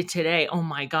that they did today, oh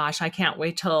my gosh, I can't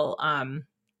wait till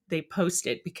they post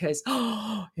it because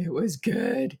it was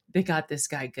good. They got this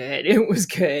guy good. It was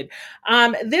good.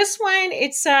 This one,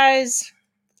 it says,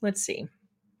 let's see.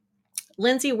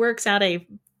 Lindsay works at a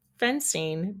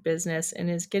fencing business and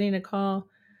is getting a call.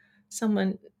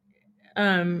 Someone,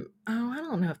 I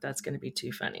don't know if that's going to be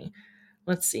too funny.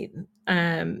 Let's see.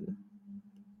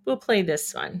 We'll play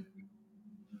this one.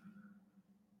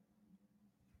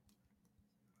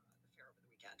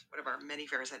 One of our many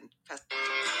fairs and festivals.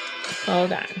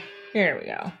 Hold on. Here we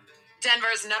go.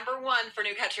 Denver's #1 for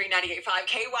New Country 98.5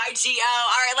 KYGO.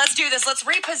 All right, let's do this. Let's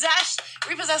repossess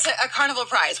a carnival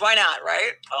prize. Why not,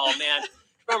 right? Oh, man.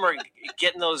 Remember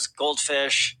getting those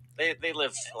goldfish? They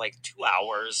live like 2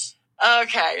 hours.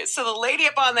 Okay, so the lady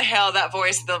up on the hill, that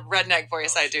voice, the redneck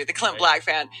voice I do, the Clint Black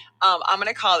fan, I'm going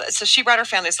to call it. So she brought her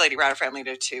family, this lady brought her family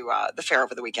to the fair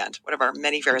over the weekend, one of our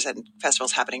many fairs and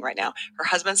festivals happening right now. Her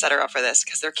husband set her up for this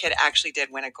because their kid actually did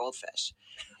win a goldfish.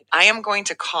 I am going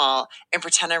to call and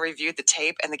pretend I reviewed the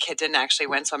tape and the kid didn't actually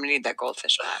win, so I'm going to need that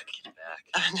goldfish back. Get it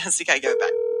back. So you got to give it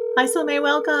back. Hi, Soulmate.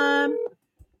 Welcome.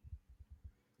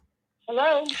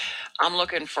 Hello, I'm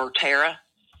looking for Tara.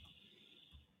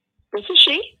 this is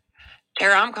she.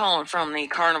 Tara, I'm calling from the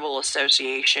Carnival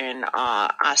Association.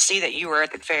 I see that you were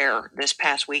at the fair this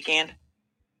past weekend.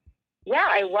 Yeah,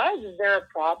 I was. Is there a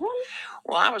problem?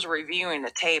 Well, I was reviewing the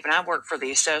tape, and I've worked for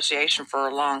the association for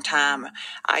a long time.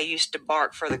 I used to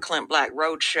bark for the Clint Black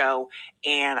Road Show,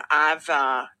 and I've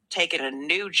taken a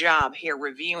new job here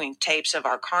reviewing tapes of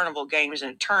our carnival games,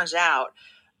 and it turns out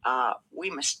we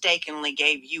mistakenly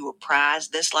gave you a prize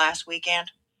this last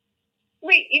weekend.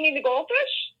 Wait, you need the goldfish?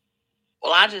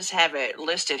 Well, I just have it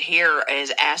listed here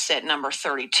as asset number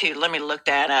 32. Let me look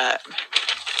that up.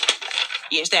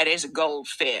 Yes, that is a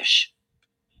goldfish.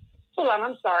 Hold on,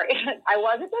 I'm sorry. I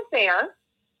was at the fair.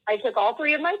 I took all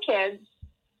 3 of my kids,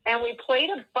 and we played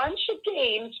a bunch of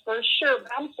games for sure.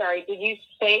 But I'm sorry, did you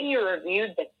say you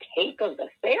reviewed the tape of the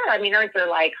fair? I mean, aren't there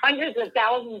like hundreds of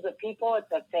thousands of people at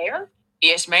the fair?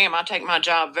 Yes, ma'am. I take my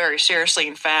job very seriously.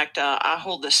 In fact, I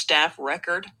hold the staff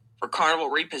record for carnival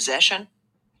repossession.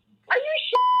 Are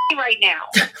you right now?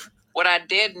 What I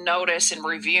did notice in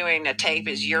reviewing the tape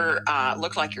is your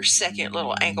looked like your second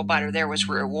little ankle biter there was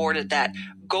rewarded that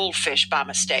goldfish by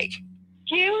mistake.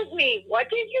 Excuse me, what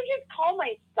did you just call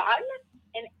my son?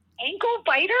 An ankle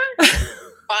biter?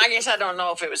 Well, I guess I don't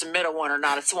know if it was a middle one or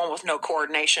not. It's the one with no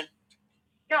coordination.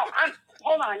 No,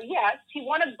 hold on. Yes, he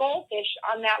won a goldfish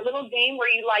on that little game where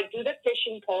you like do the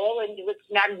fishing pole and do this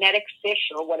magnetic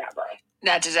fish or whatever.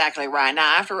 That's exactly right.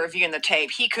 Now, after reviewing the tape,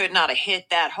 he could not have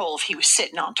hit that hole if he was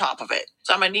sitting on top of it.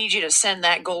 So I'm going to need you to send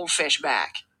that goldfish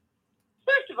back.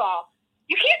 First of all,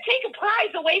 you can't take a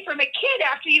prize away from a kid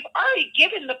after you've already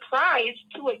given the prize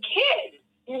to a kid.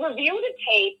 You review the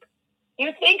tape.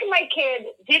 You think my kid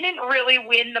didn't really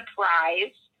win the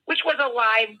prize, which was a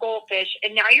live goldfish,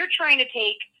 and now you're trying to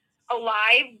take a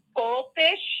live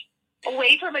goldfish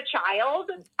away from a child.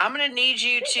 I'm going to need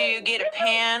you to get a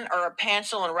pen or a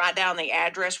pencil and write down the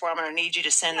address where I'm going to need you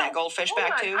to send that goldfish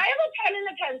back to. I have a pen and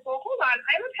a pencil. Hold on.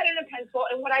 I have a pen and a pencil,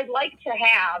 and what I'd like to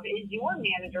have is your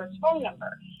manager's phone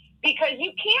number, because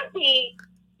you can't be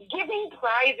giving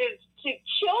prizes to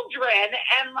children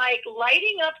and like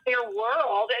lighting up their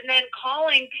world and then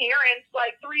calling parents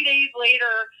like 3 days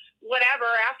later, whatever,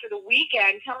 after the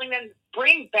weekend, telling them to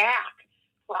bring back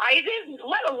prizes,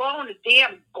 let alone a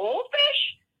damn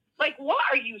goldfish. Like, what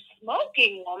are you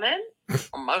smoking, woman?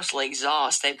 I'm mostly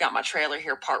exhaust. They've got my trailer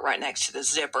here parked right next to the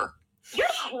zipper. You're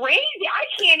crazy. I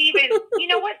can't even, you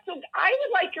know what? So I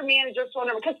would like your manager's phone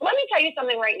number, because let me tell you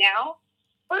something right now.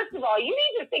 First of all, you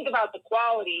need to think about the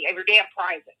quality of your damn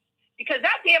prizes, because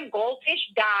that damn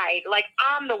goldfish died like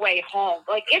on the way home.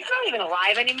 Like, it's not even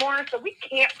alive anymore, so we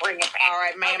can't bring it back. All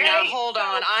right, ma'am. Okay? Now hold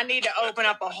on. I need to open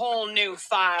up a whole new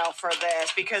file for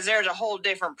this, because there's a whole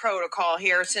different protocol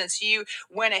here. Since you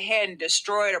went ahead and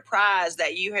destroyed a prize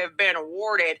that you have been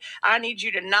awarded, I need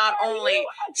you to not only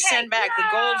send back the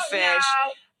goldfish.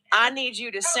 I need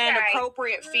you to send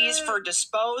appropriate fees for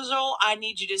disposal. I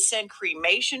need you to send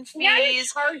cremation fees. Now you're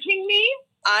charging me?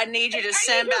 I need you to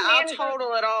send back. I'll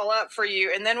total it all up for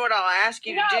you, and then what I'll ask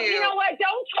you to do. You know what?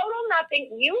 Don't total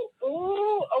nothing.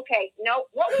 Okay. No.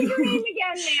 What was your name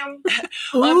again, ma'am?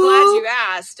 Well, I'm glad you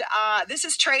asked. This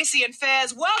is Tracy and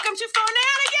Fez. Welcome to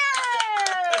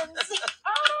Phonanigans!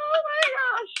 Oh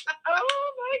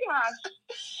my gosh.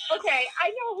 Okay, I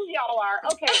know who y'all are.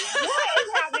 Okay, what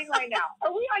is happening right now?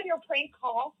 Are we on your prank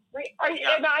call?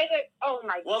 Am I oh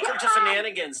my god. Welcome to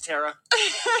Phonanigans, Tara.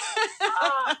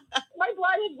 My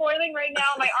blood is boiling right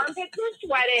now. My armpits are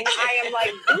sweating. I am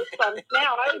like goosebumps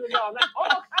now. I don't even know. I'm at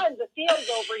all kinds of feels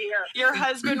over here. Your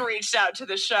husband reached out to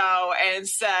the show and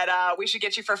said we should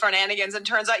get you for Phonanigans, and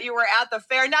turns out you were at the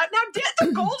fair. Now did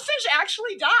the goldfish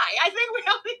actually die? I think we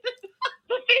all need to...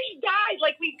 The fish died.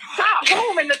 Like, we got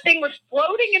home and the thing was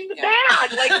floating in the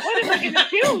bag. Like, what am I going to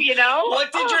do, you know?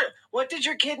 What did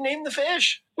your kid name the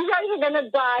fish? You guys are going to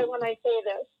die when I say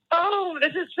this. Oh,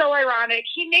 this is so ironic.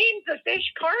 He named the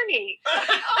fish Carney.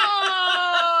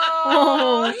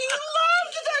 Oh, he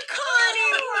loved the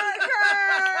Carney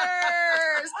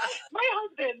workers. My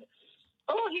husband.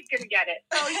 Oh, he's going to get it.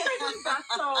 Oh, you guys are the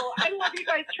best. So I love you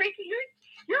guys. Tracy,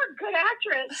 you're a good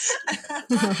actress.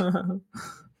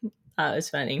 That was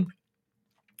funny.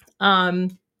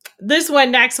 This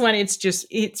next one,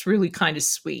 it's really kind of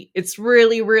sweet. It's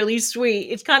really, really sweet.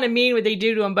 It's kind of mean what they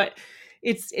do to him, but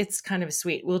it's kind of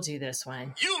sweet. We'll do this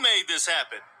one. You made this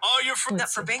happen. All your friends. Not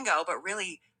for bingo, but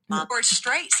really, George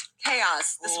Strait's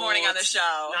chaos this morning on the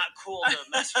show. Not cool to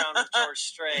mess around with George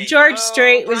Strait. George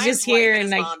Strait was Brian's just here, wife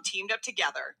and his mom teamed up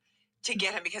together to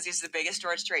get him, because he's the biggest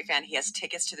George Strait fan. He has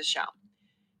tickets to the show.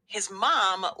 His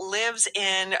mom lives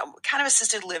in kind of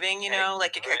assisted living,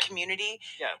 like a community.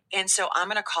 Yeah. And so I'm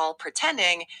going to call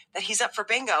pretending that he's up for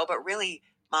bingo, but really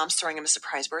mom's throwing him a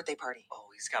surprise birthday party. Oh,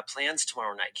 he's got plans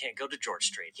tomorrow night. Can't go to George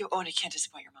Strait. You can't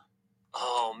disappoint your mom.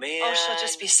 Oh, man. Oh, she'll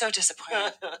just be so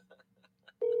disappointed.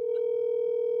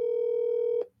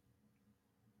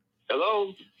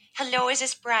 Hello? Hello, is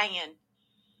this Brian?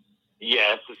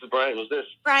 Yes, this is Brian. Who's this?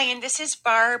 Brian, this is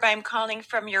Barb. I'm calling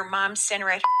from your mom's center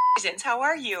at Reasons. How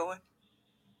are you?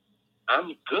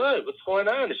 I'm good. What's going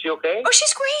on? Is she okay? Oh,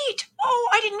 she's great. Oh,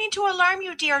 I didn't mean to alarm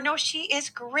you, dear. No, she is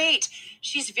great.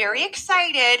 She's very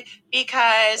excited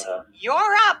because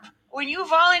you're up. When you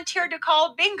volunteered to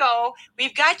call bingo,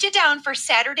 we've got you down for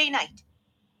Saturday night.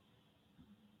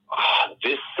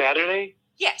 This Saturday?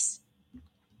 Yes.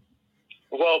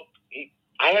 Well,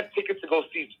 I have tickets to go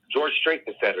see George Strait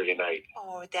this Saturday night.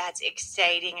 Oh, that's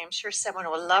exciting. I'm sure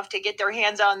someone would love to get their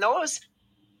hands on those.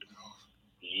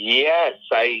 Yes,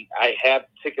 I have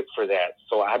tickets for that.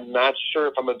 So I'm not sure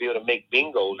if I'm going to be able to make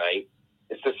bingo night.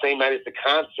 It's the same night as the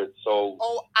concert, so...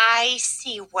 Oh, I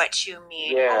see what you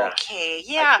mean. Yeah. Okay,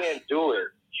 yeah. I can't do it.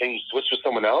 Can you switch with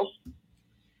someone else?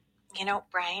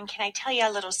 Brian, can I tell you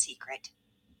a little secret?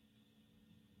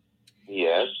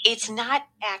 Yes. It's not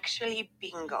actually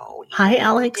bingo. Hi,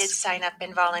 Alex. You did sign up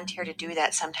and volunteer to do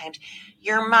that sometimes.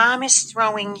 Your mom is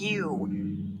throwing you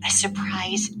a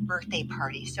surprise birthday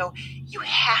party, so you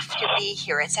have to be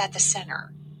here. It's at the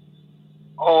center.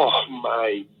 Oh,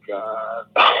 my God.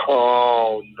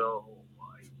 Oh, no.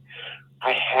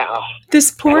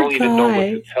 This poor I don't even know what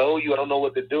guy. to tell you. I don't know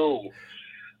what to do.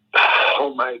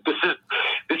 Oh, my.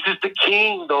 This is the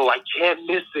king, though. I can't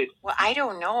miss it. Well, I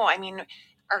don't know. I mean,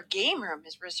 our game room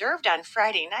is reserved on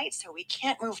Friday night, so we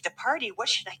can't move the party. What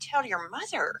should I tell your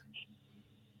mother?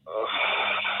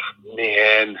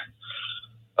 Man.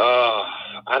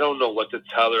 I don't know what to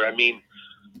tell her. I mean,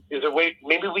 Is there a way,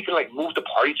 maybe we can like move the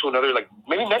party to another, like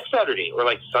maybe next Saturday or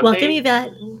like Sunday? Welcome,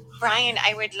 Yvette. Brian,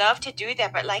 I would love to do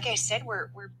that, but like I said, we're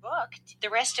booked the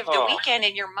rest of the weekend,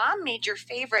 and your mom made your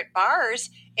favorite bars,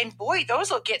 and boy, those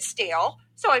will get stale.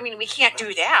 So I mean, we can't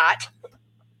do that.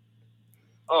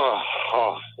 Oh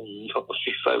no,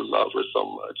 I love her so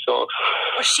much. Oh,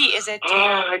 well, she is a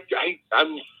dear.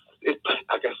 I'm.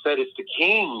 Like I said, it's the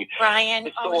king. Brian,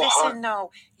 it's so so listen, hard.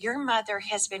 though. Your mother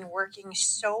has been working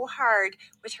so hard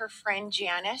with her friend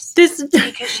Janice. This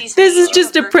is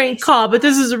just a prank call, but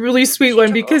this is a really sweet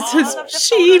one because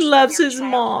she loves his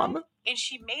mom. And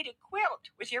she made a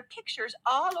quilt with your pictures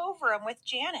all over them with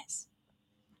Janice.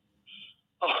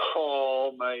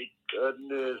 Oh, my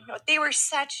goodness. They were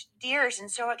such dears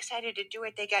and so excited to do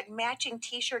it. They got matching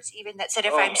T-shirts even that said,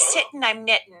 if I'm sitting, I'm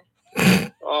knitting.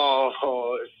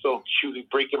 Oh, it's so cute. It's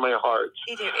breaking my heart.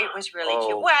 It was really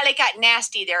cute. Well, it got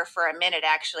nasty there for a minute,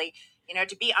 actually. You know,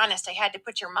 to be honest, I had to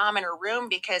put your mom in her room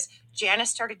because Janice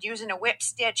started using a whip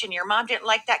stitch, and your mom didn't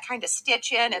like that kind of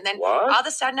stitching. And then all of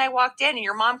a sudden I walked in, and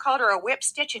your mom called her a whip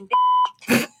stitch and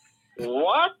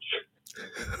What?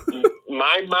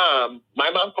 My mom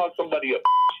called somebody a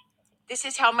This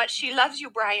is how much she loves you,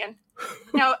 Brian.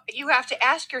 Now, you have to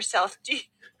ask yourself,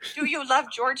 do you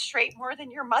love George Strait more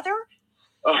than your mother?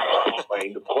 Oh,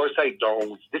 Wayne, of course I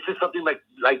don't. This is something like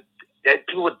that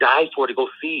people would die for to go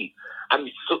see.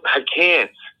 I can't.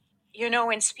 You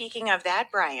know, and speaking of that,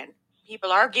 Brian,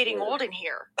 people are getting old in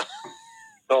here.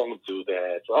 Don't do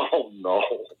that. Oh, no.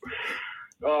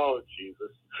 Oh,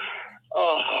 Jesus.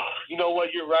 Oh, you know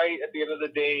what? You're right. At the end of the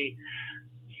day,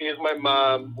 here's my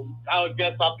mom. I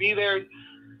guess I'll be there. You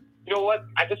know what?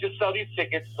 I could just sell these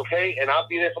tickets, okay? And I'll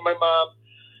be there for my mom.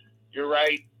 You're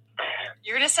right.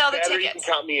 You're going to sell the tickets. You can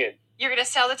count me in. You're going to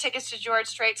sell the tickets to George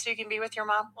Strait so you can be with your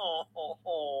mom?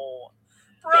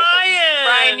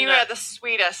 Brian, you are the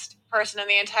sweetest person in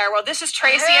the entire world. This is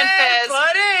Tracy and Fizz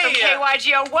buddy. from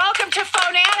KYGO. Welcome to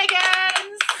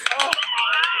Phonanigans.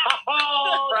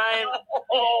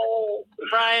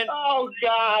 Brian. Oh,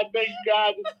 God. Thank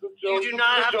God. You do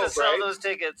not have to sell those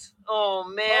tickets. Oh,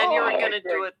 man. You were going to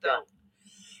do it, though.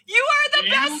 You are the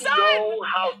best son. You know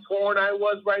how torn I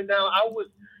was right now? I was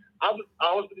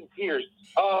in tears.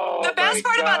 Oh, the best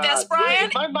part about this, Brian.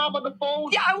 Wait, my mom on the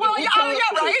phone. Yeah, well,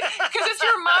 right? Because it's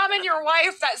your mom and your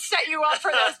wife that set you up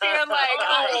for this, being like,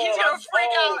 he's going to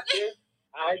freak out.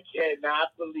 I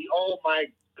cannot believe. Oh, my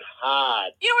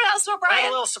God. You know what else, Brian? I have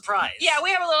a little surprise. Yeah,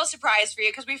 we have a little surprise for you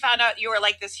because we found out you were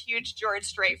like this huge George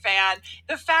Strait fan.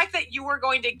 The fact that you were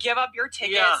going to give up your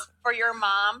tickets for your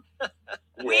mom,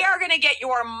 we are going to get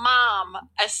your mom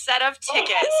a set of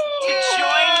tickets to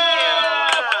join you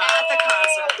at the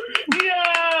concert.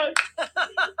 Yes!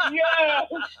 Yes!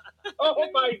 Oh,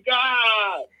 my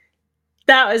God.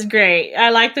 That was great.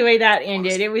 I like the way that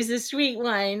ended. It was a sweet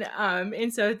one.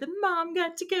 And so the mom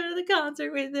got to go to the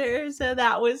concert with her. So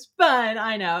that was fun.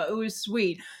 I know. It was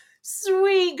sweet.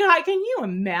 Sweet God. Can you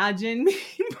imagine me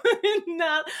putting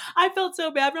that? I felt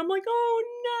so bad, but I'm like, oh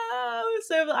no.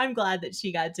 So I'm glad that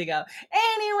she got to go.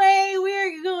 Anyway,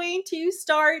 we're going to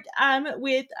start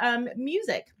with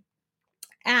music.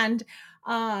 And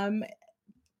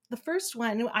the first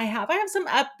one I have some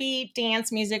upbeat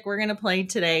dance music we're going to play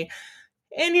today.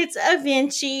 And it's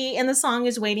Avicii, and the song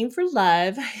is Waiting for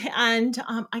Love. And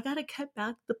I got to cut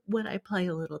back what I play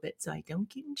a little bit so I don't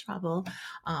get in trouble.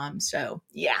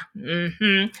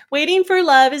 Waiting for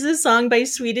Love is a song by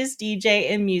Sweetest DJ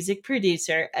and music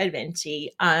producer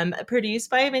Avicii. Produced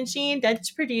by Avicii and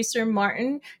Dutch producer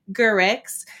Martin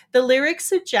Garrix. The lyrics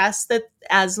suggest that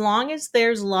as long as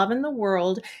there's love in the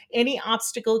world, any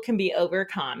obstacle can be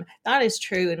overcome. That is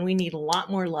true, and we need a lot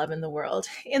more love in the world.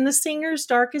 In the singer's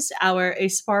darkest hour, a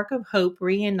spark of hope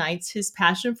reunites his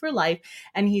passion for life,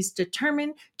 and he's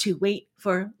determined to wait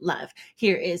for love.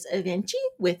 Here is Avicii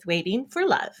with Waiting for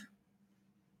Love.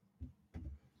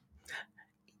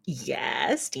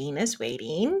 Yes, Dina's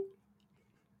waiting.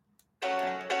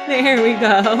 There we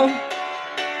go.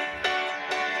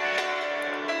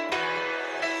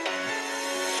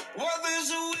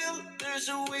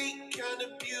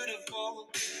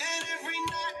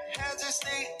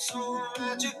 Oh,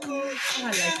 I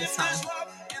like this song.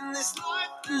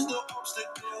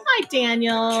 Hi,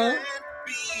 Daniel.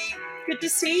 Good to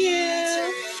see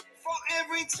you. For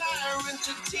every tyrant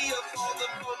to tear for the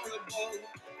vulnerable,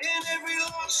 in every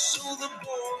loss, so the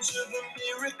bones of a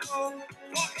miracle.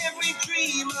 For every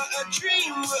dreamer, a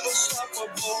dream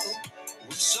unstoppable,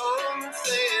 with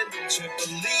something to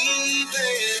believe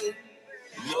in.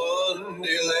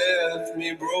 Monday left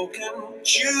me broken.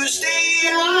 Tuesday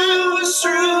I was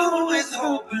through with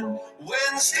hoping.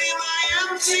 Wednesday my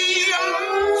Empty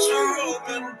arms were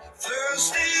open,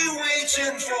 thirsty,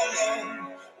 waiting for love,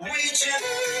 waiting.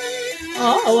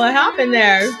 Oh, what happened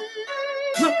there?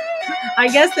 I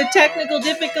guess the technical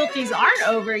difficulties aren't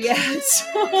over yet.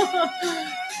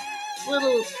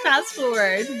 Little fast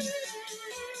forward.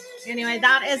 Anyway,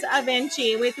 that is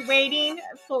Avicii with Waiting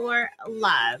for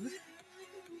Love.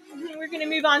 We're going to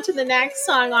move on to the next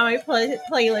song on my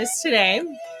playlist today.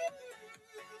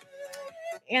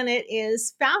 And it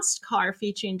is Fast Car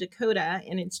featuring Dakota,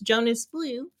 and it's Jonas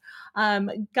Blue.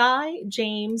 Guy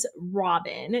James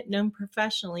Robin, known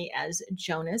professionally as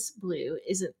Jonas Blue,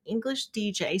 is an English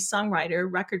DJ, songwriter,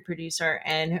 record producer,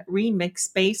 and remix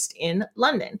based in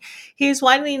London. He is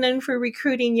widely known for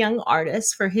recruiting young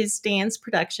artists for his dance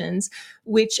productions,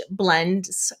 which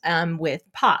blends with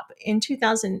pop. In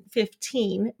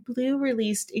 2015, Blue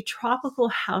released a tropical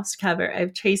house cover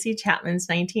of Tracy Chapman's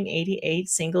 1988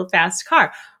 single Fast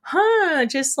Car.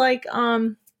 Just like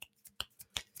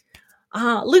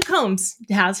Luke Combs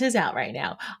has his out right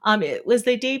now. It was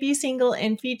the debut single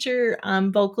and feature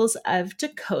vocals of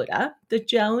Dakota. The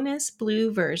Jonas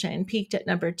Blue version peaked at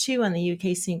number 2 on the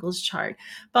UK singles chart,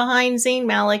 behind Zayn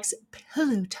Malik's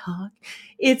Pillow Talk.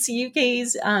 Its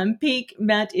UK's peak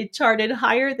meant it charted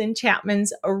higher than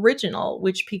Chapman's original,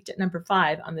 which peaked at number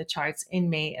 5 on the charts in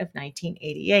May of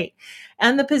 1988,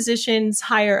 and the positions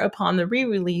higher upon the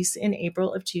re-release in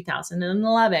April of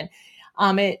 2011.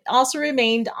 It also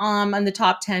remained on the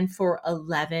top 10 for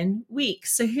 11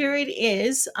 weeks. So here it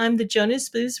is, the Jonas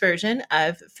Blues version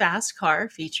of Fast Car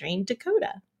featuring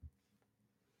Dakota.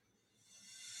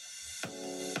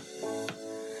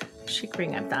 Should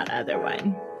bring up that other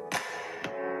one.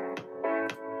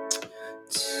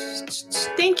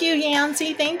 Thank you,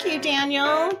 Yancy. Thank you,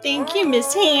 Daniel. Thank you,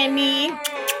 Miss Hanny.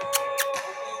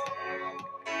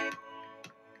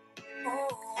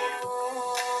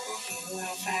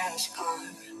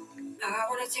 I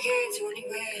wanna take it to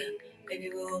anywhere. Maybe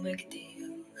we'll make a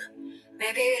deal.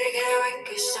 Maybe together we can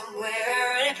go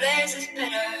somewhere. Any place is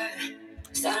better.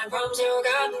 Starting from zero,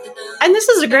 got nothing to And this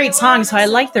is a great song, so I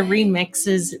like the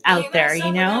remixes out there,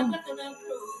 you know?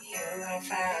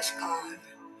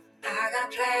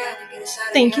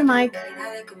 Thank you, Mike.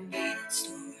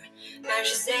 Man,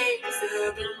 she says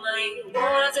the blue money won't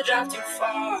have to drive too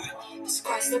far. Just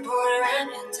cross the border and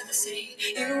into the city.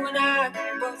 You and I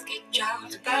can both get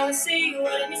jobs. Gotta see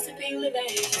what it means to be living.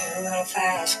 You got a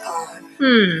fast car.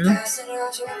 Fast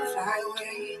enough so we can fly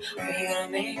away. We're gonna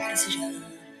make a decision.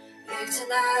 Live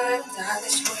tonight, die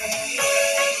this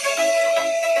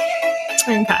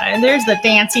way. Okay, there's the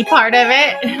dancey part of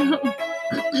it.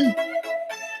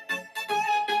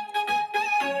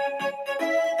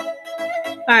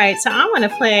 All right, so I want to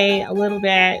play a little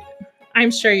bit.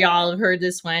 I'm sure y'all have heard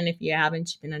this one. If you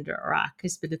haven't, you've been under a rock,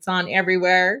 but it's on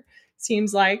everywhere,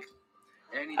 seems like.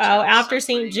 Oh, After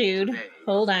St. Jude.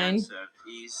 Hold on. Is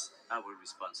our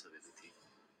responsibility.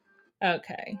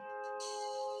 Okay.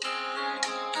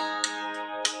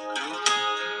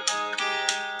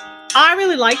 I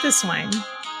really like this one. You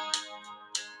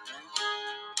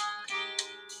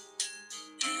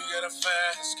got a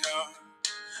fast car.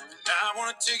 I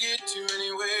want to take it to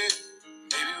anywhere.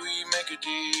 Maybe we make a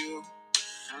deal.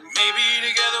 Maybe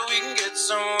together we can get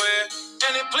somewhere.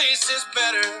 Any place is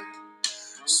better.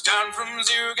 Starting from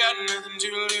zero, got nothing to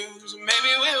lose. Maybe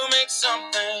we'll make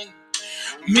something.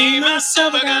 Me,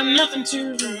 myself, I got nothing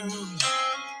to lose.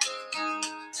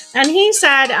 And he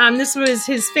said this was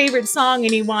his favorite song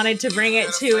and he wanted to bring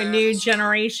it to a new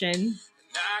generation.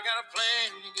 Now I got a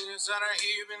plan to get us out of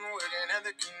here. Been working at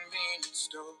the convenience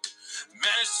store.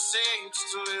 Managed to save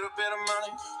just a little bit of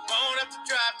money. Won't have to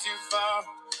drive too far.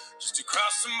 Just to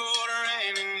cross the border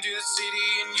and into the city.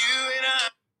 And you and I.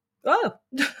 Oh,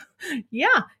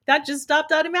 yeah, that just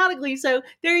stopped automatically. So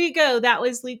there you go. That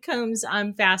was Luke Combs'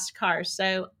 Fast Car.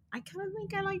 So I kind of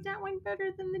think I like that one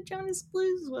better than the Jonas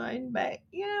Blues one, but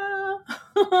yeah.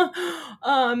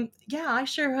 Yeah, I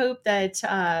sure hope that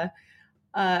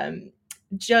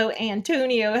Joe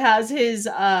Antonio has his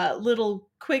little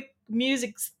quick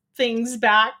music things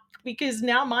back, because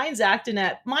now mine's acting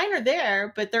up. Mine are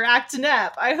there, but they're acting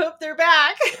up. I hope they're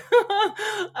back.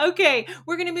 Okay,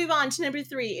 we're going to move on to number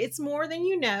 3. It's More Than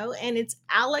You Know, and it's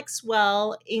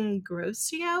Alexwell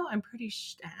Ingrosso. I'm pretty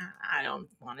sure, I don't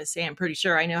want to say I'm pretty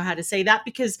sure I know how to say that,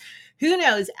 because who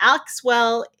knows?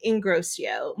 Alexwell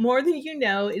Ingrosso. More Than You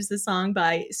Know is the song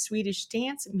by Swedish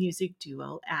dance music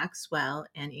duo Axwell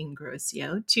and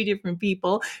Ingrosso, 2 different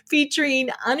people, featuring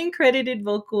uncredited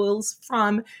vocals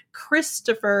from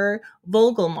Christopher Viktor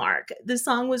Vogelmark. The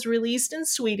song was released in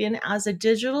Sweden as a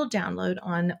digital download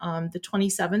on the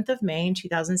 27th of May in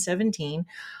 2017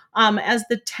 as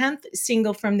the 10th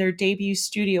single from their debut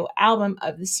studio album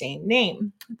of the same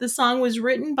name. The song was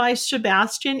written by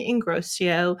Sebastian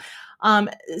Ingrosso,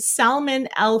 Salman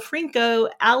L. Franco,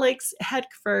 Alex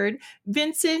Hedford,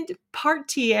 Vincent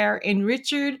Partier, and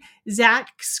Richard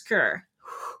Zacksker.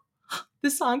 The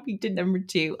song peaked at number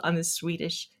 2 on the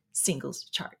Swedish singles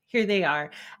chart. Here they are,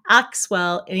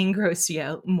 Axwell and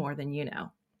Ingrosso, More Than You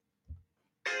Know.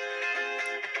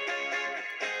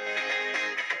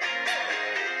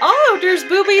 Oh, there's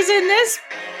boobies in this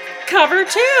cover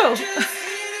too.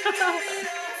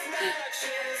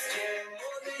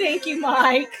 Thank you,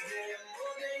 Mike.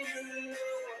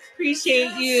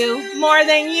 Appreciate you. More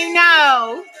Than You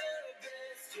Know.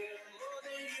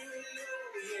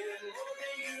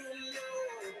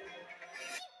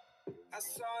 I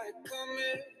saw it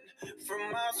coming from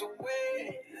miles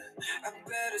away. I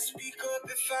better speak up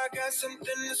if I got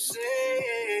something to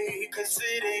say. 'Cause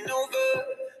it ain't over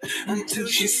until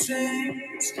she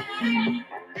sings.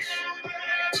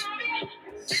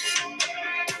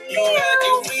 You had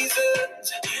your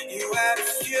reasons, you had a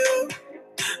few,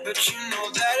 but you know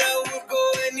that I would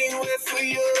go anywhere for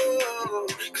you.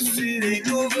 'Cause it ain't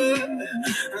over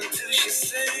until she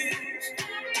sings.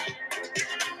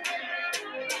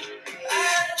 I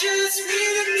just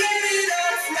need to get it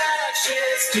off my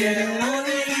chest. Yeah, more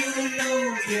than you know.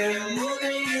 Yeah, more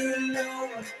than you know.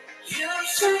 You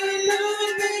should know,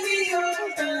 baby, you're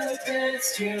the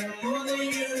best. Yeah, more than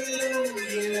you know.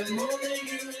 Yeah, more than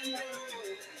you know.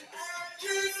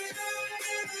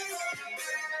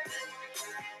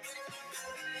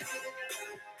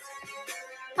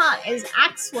 That is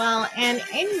Axwell and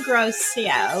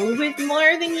Ingrosso with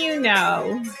More Than You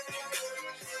Know.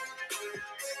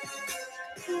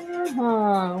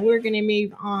 We're going to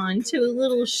move on to a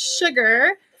little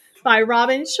Sugar by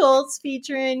Robin Schulz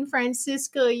featuring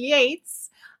Francisco Yates.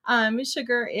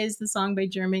 Sugar is the song by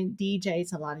German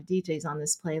DJs, a lot of DJs on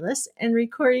this playlist, and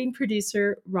recording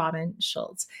producer Robin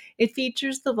Schulz. It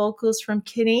features the vocals from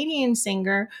Canadian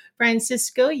singer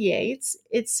Francisco Yates.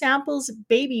 It samples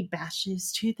Baby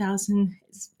Bash's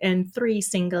 2003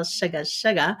 single Sugar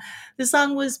Sugar. The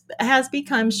song has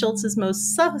become Schulz's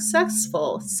most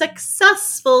successful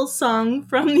song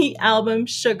from the album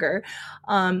Sugar.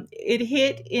 It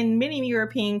hit in many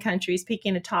European countries,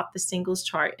 peaking atop the singles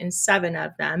chart in 7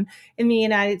 of them. In the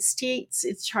United States,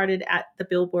 it's charted at the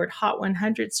Billboard Hot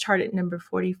 100's chart at number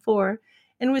 44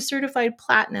 and was certified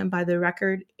platinum by the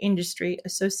Record Industry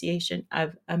Association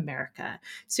of America.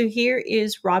 So here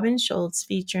is Robin Schulz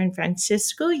featuring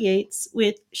Francisco Yates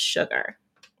with Sugar.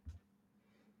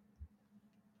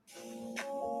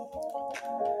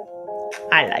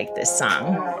 I like this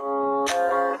song.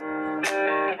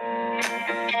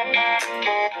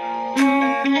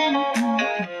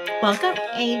 Welcome,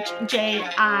 HJIWX.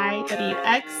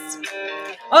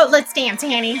 Oh, let's dance,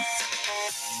 Annie.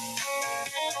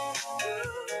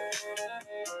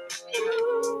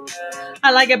 I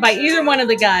like it by either one of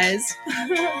the guys.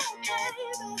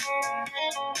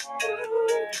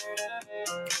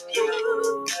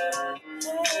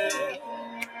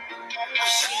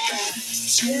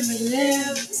 Cherry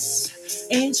lips,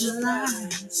 angel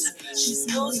eyes. She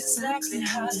knows exactly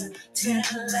how to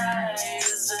tantalize.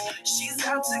 She's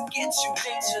out to get you,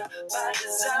 danger by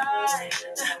design.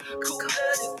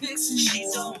 Cool-blooded vixen, she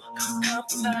don't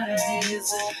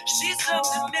compromise. She's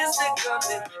optimistic on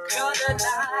the color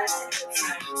lines.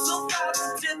 So far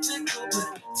from typical, but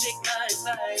take my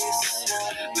advice.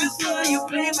 Before you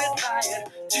play with fire,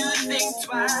 do think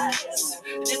twice.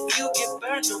 And if you get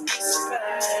burned, don't be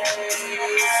surprised.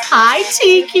 Hi,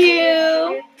 TQ.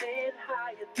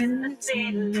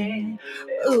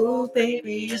 Ooh,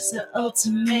 baby, it's the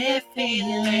ultimate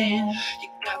feeling. You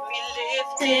got me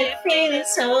lifted, feeling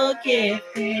so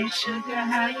gifted. Sugar,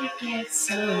 how you get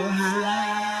so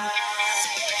high.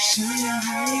 Sugar,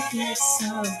 how you get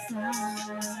so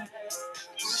fly.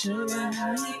 Sugar,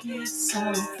 how you get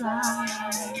so fly.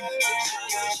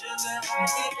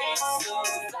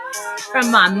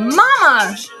 From my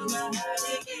mama.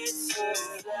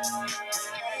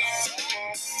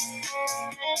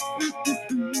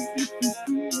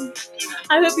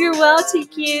 I hope you're well,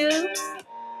 TQ.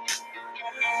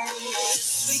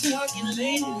 talking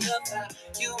late enough how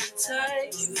you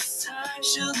entice.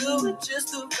 Sugar with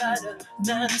just the right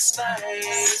amount of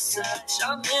spice.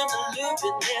 I'm in the loop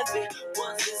and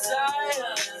everyone's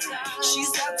desire.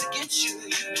 She's out to get you,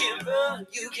 you can't run,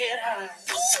 you can't hide.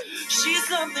 She's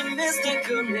something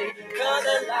mystical,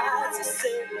 color lights to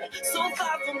say. So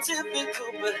far from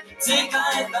typical, but take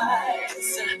my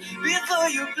advice. Before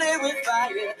you play with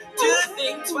fire, do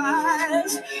think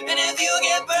twice. And if you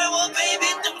get burned, well, baby,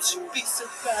 don't you be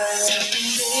surprised.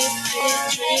 Lifting,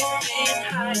 drifting,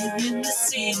 higher than the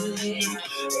ceiling.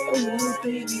 Oh,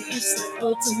 baby, it's the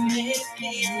ultimate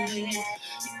feeling.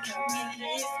 You got me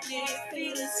lifted,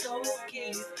 feeling so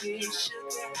gifted.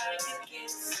 Sugar, how you get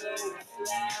so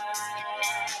fly.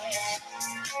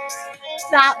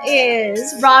 That is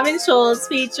Robin Schulz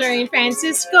featuring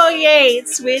Francisco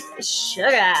Yates with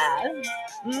Sugar.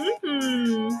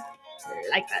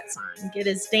 Like that song. Get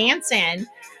us dancing.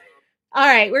 All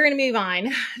right, we're going to move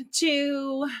on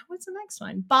to, what's the next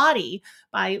one? Body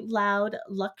by Loud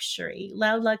Luxury.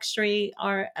 Loud Luxury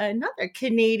are another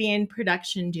Canadian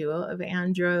production duo of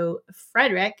Andrew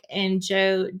Frederick and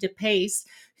Joe DePace,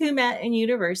 who met in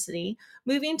university.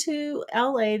 Moving to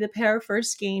LA, the pair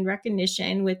first gained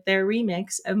recognition with their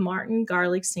remix of Martin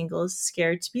Garrix's singles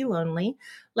Scared to Be Lonely.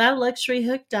 Loud Luxury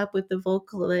hooked up with the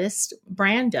vocalist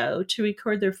Brando to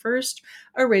record their first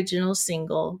original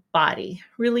single, Body.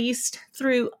 Released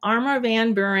through Armor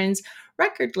Van Buren's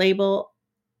record label,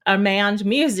 Amand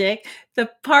Music, the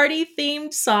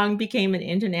party-themed song became an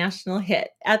international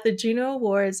hit. At the Juno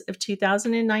Awards of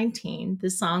 2019, the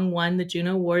song won the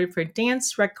Juno Award for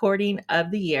Dance Recording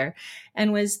of the Year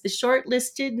and was the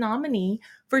shortlisted nominee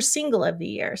for Single of the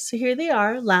Year. So here they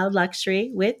are, Loud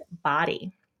Luxury with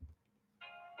Body.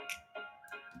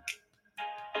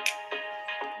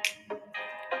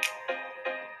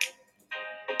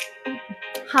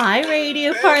 Hi,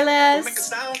 Radio Carlos.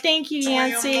 Thank you,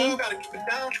 Yancy.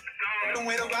 Don't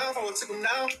wait around for a tickle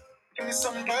now. Give me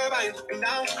some verb, I ain't looking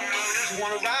down. You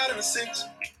wanna ride in the six,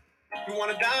 you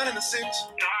wanna dine in the six.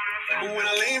 But when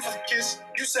I lean for the kiss,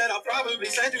 you said I'll probably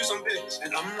send you some pics.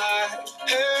 And I'm like,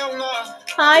 hell no.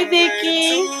 Hi,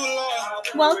 Vicky.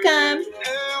 Welcome.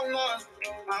 Hell no.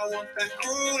 I want that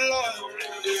cruel love.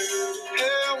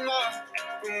 Hell no.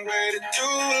 Been waiting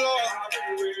too long.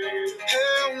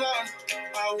 Hell no.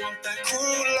 I want that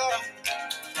cruel love.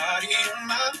 Body in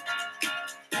my,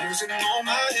 losing all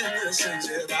my innocence.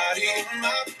 Yeah, body in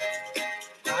my,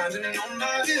 finding all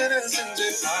my innocence.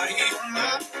 Yeah, body in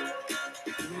my,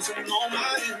 losing all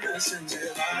my innocence.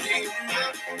 Yeah, body in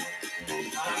my,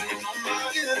 finding all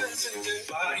my innocence. Yeah,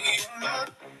 body in my,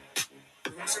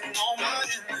 losing all my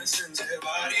innocence. Yeah,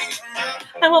 body in my.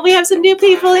 And well, we have some new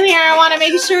people in here. I want to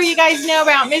make sure you guys know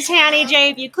about Miss Hanny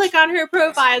J. If you click on her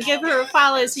profile, give her a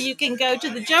follow so you can go to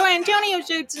the Joe Antonio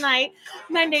show tonight,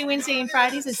 Monday, Wednesday, and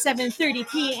Fridays at 7:30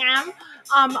 p.m.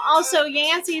 Also,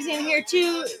 Yancey's in here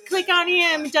too. Click on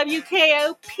him,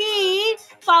 WKOP.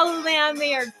 Follow them.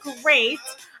 They are great.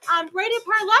 Radio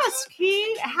Parlesque,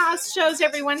 he has shows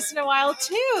every once in a while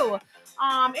too.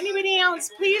 Anybody else,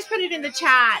 please put it in the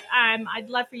chat. I'd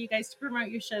love for you guys to promote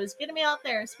your shows. Get them out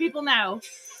there so people know.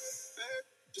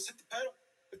 Just hit the pedal.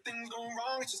 If things go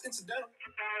wrong, it's just incidental.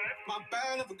 My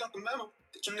bad, never got the memo.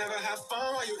 That you never have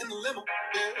fun while you're in the limo.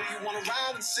 Yeah, you wanna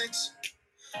ride in the six,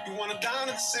 you wanna dine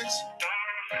in the six.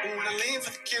 But when I lean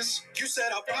for the kiss, you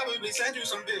said I'll probably send you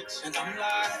some pics. And I'm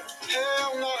like,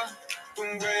 hell no.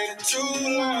 Been waiting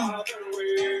too long.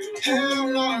 Hell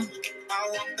no. I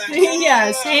want that.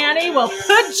 Yes, Hanny will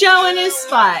put Joe in his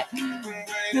spot.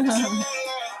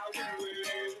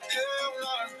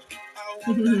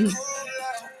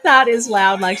 That is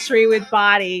Loud Luxury with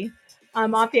Body.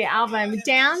 Off the album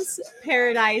Dance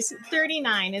Paradise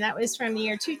 39, and that was from the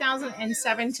year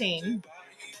 2017.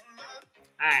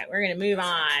 All right, we're going to move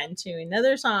on to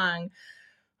another song.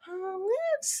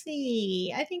 Let's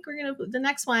see. I think the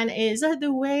next one is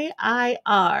The Way I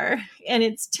Are, and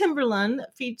it's Timberland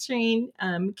featuring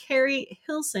Carrie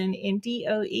Hilson in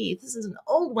DOE. This is an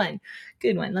old one.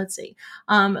 Good one. Let's see.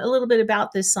 A little bit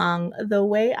about this song. The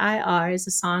Way I Are is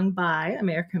a song by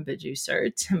American producer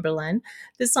Timberland.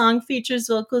 The song features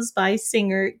vocals by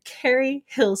singer Carrie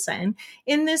Hilson.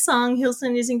 In this song,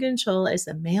 Hilson is in control as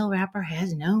the male rapper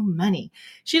has no money.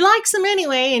 She likes him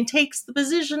anyway and takes the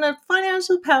position of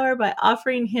financial power by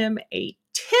offering him a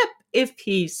tip if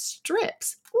he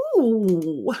strips.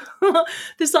 Ooh.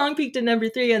 The song peaked at number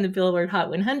 3 on the Billboard Hot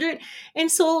 100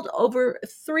 and sold over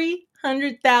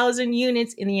 300,000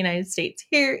 units in the United States.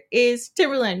 Here is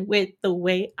Timberland with The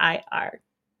Way I Are,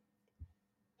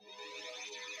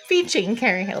 featuring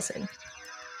Carrie Hilson.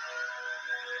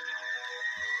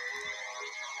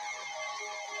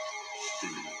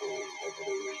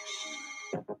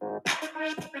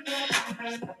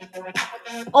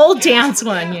 Old dance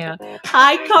one, yeah.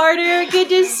 Hi, Carter. Good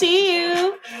to see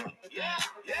you.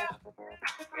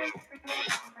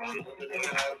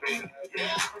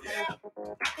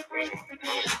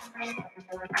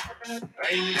 I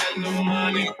ain't got no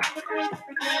money.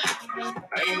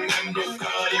 I ain't got no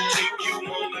car to take you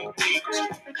on a date.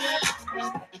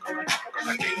 I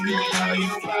can't even buy you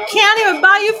flowers. Can't even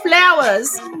buy you flowers.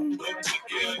 But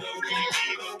together we be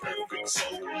the perfect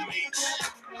soulmates.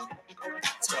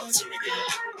 Talk to me, girl.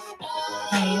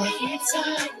 Baby, it's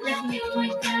alright, let me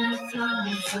break down the floor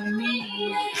for me.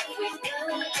 If we go,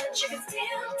 but you can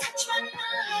still touch my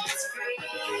mind, it's free.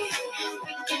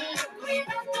 We can look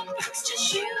without the books, just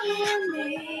you and me.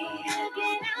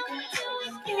 Get out till we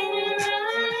get it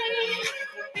right.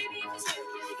 Baby, if it's true,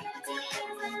 you got to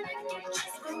have a like it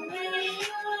just the way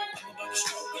you are. I'm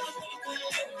strong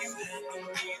and you handle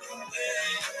me the way.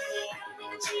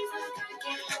 Jesus, I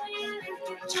can't hold you like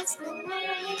it just the way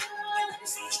you are.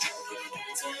 So strong and you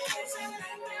got to have a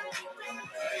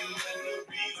I ain't got no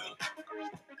reason.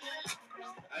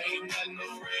 I ain't got no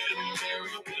red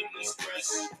American Express.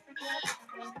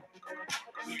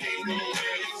 We ain't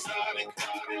nowhere exotic.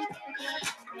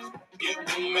 It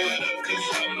don't matter, cause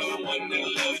I'm the one that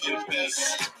loves you best.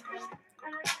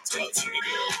 Talk to me,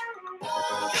 girl.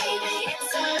 Baby,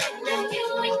 it's alright, let you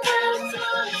wake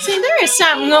up. See, there is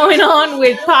something going on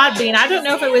with Podbean. I don't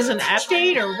know if it was an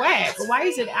update or what, but why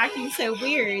is it acting so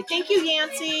weird? Thank you,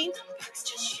 Yancy.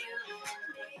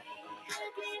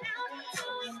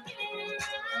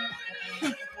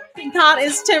 That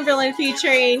is Timberland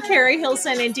featuring Carrie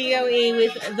Hilson and DOE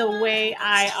with The Way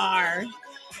I Are.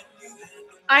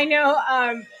 I know,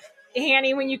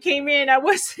 Hanny, when you came in, I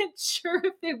wasn't sure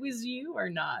if it was you or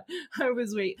not. I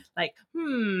was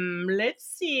let's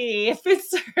see if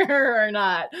it's her or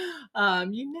not.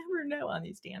 You never know on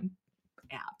these damn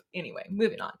app. Anyway,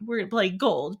 moving on. We're gonna play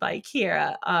Gold by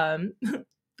Kira.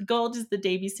 Gold is the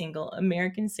debut single,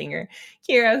 American singer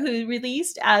Kira, who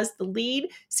released as the lead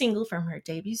single from her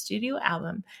debut studio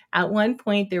album. At one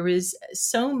point, there was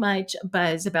so much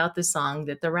buzz about the song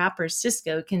that the rapper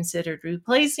Cisco considered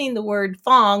replacing the word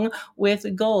thong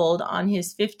with gold on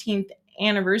his 15th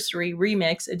anniversary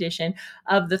remix edition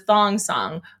of the Thong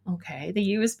Song. Okay, the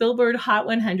US Billboard Hot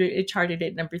 100, it charted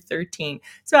at number 13.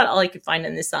 It's about all I could find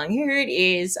on this song. Here it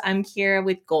is. I'm Kira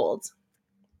with Gold.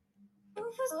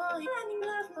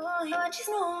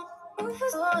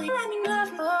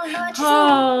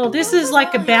 Oh, this is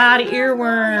like a bad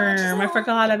earworm. I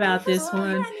forgot about this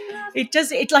one.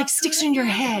 It like sticks in your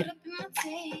head.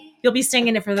 You'll be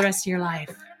singing it for the rest of your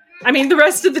life. I mean, the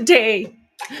rest of the day.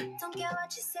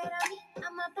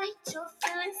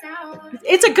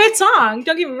 It's a good song.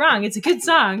 Don't get me wrong. It's a good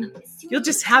song. You'll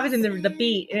just have it in the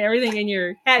beat and everything in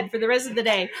your head for the rest of the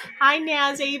day. Hi,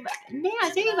 Naz Ava.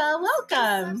 Naz Ava,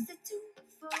 welcome.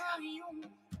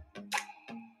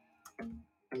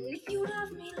 If you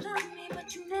love me,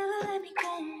 but you never let me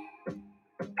go.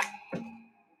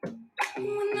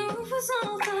 When the roof was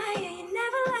on fire, you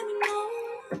never let me know.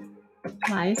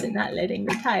 Why is it not letting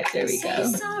me type? There we go.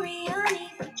 Say sorry,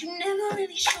 honey, but you never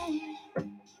really show me. And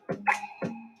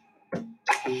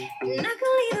I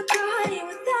can leave the party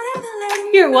without ever letting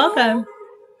you You're know. welcome.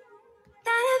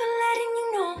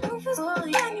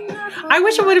 I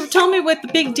wish it would have told me what the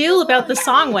big deal about the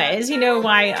song was. You know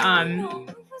why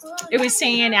it was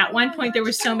saying at one point there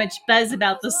was so much buzz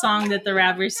about the song that the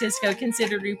rapper Cisco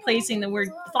considered replacing the word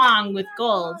thong with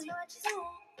gold.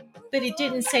 But it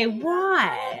didn't say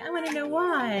why. I want to know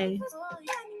why.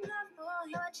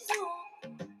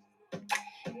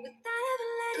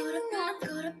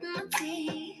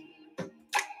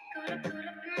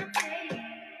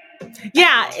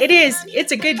 Yeah, it is.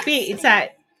 It's a good beat. It's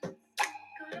that.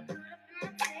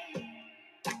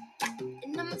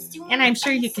 And I'm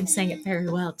sure you can sing it very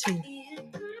well, too.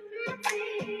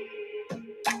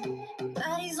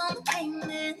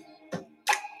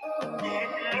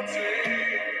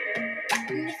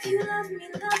 If you love me,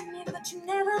 but you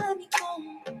never let me go.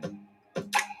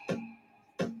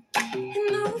 And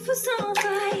the roof is on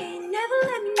fire, you never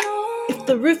let me know.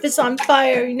 The roof is on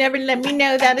fire, you never let me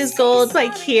know. That is Gold by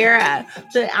Kira.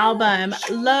 The album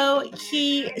Low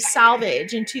Key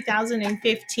Salvage in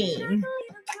 2015.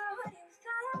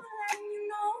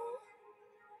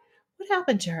 What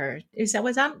happened to her? Was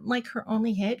that like her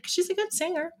only hit? Because she's a good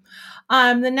singer.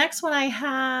 The next one I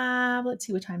have, let's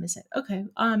see, what time is it? Okay.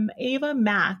 Ava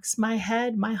Max, My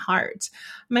Head, My Heart.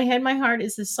 My Head, My Heart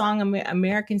is the song of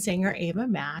American singer Ava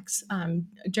Max.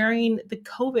 During the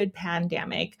COVID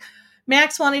pandemic,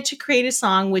 Max wanted to create a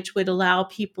song which would allow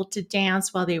people to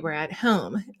dance while they were at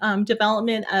home.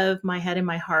 Development of My Head and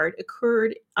My Heart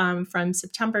occurred from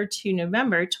September to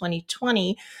November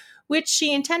 2020, which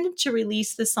she intended to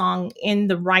release the song in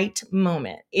the right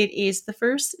moment. It is the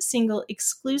first single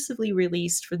exclusively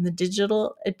released from the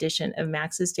digital edition of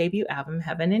Max's debut album,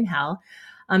 Heaven and Hell.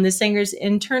 The singer's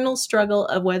internal struggle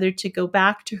of whether to go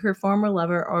back to her former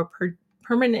lover or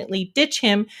permanently ditch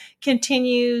him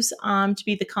continues to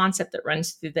be the concept that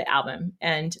runs through the album.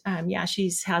 And yeah,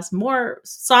 she has more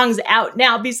songs out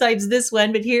now besides this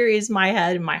one, but here is My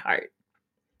Head and My Heart,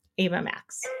 Ava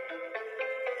Max.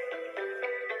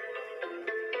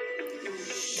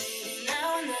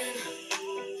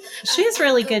 She's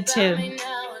really good too.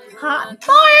 Hot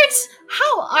Bart,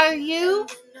 how are you?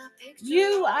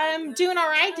 You doing all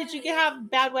right? Did you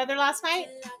have bad weather last night?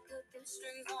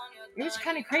 It was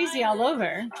kind of crazy all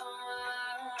over.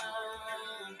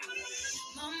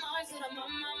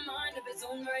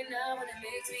 Right now and it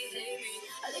makes me hate me.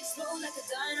 I'll explode like a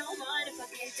dynamite if I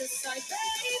can't decide,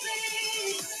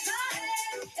 baby. My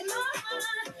head and my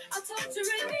heart, I'll torture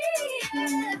me.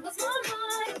 Yeah, lost my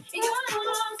mind in your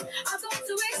arms. I'll go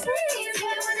to extremes.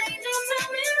 Yeah, when angels tell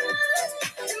me run,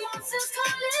 and monsters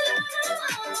calling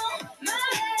out. My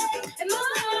head and my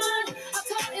heart, I'll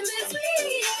talk in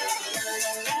between.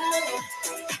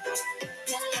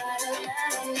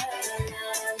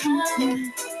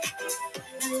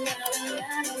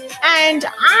 And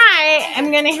I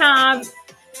am going to have,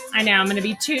 I know I'm going to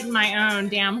be tooting my own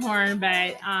damn horn,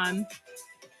 but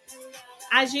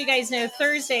as you guys know,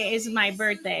 Thursday is my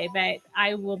birthday, but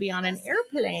I will be on an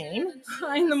airplane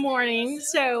in the morning.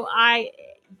 So I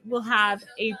will have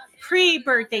a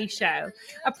pre-birthday show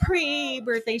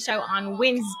on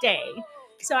Wednesday.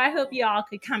 So I hope you all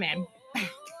could come in.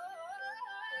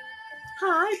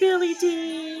 Hi, Billy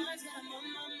D.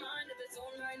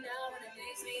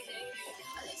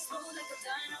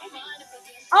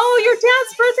 Oh, your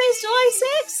dad's birthday is July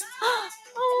 6th?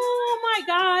 Oh my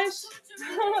gosh.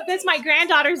 That's my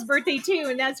granddaughter's birthday too,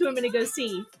 and that's who I'm going to go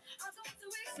see.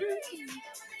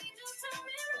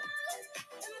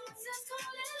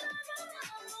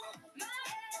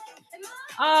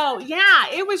 Oh, yeah,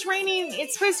 it was raining.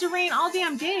 It's supposed to rain all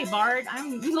damn day, Bart.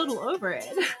 I'm a little over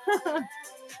it.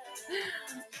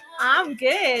 I'm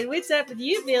good. What's up with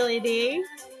you, Billy D?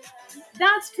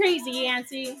 That's crazy,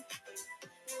 Yancy.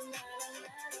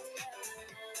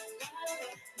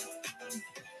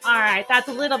 All right, that's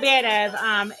a little bit of,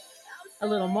 a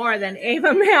little more than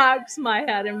Ava Max, My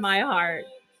Head and My Heart.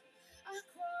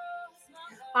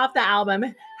 Off the album,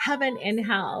 Heaven and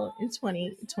Hell in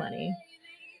 2020.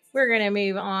 We're going to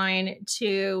move on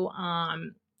to,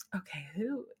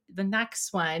 the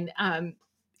next one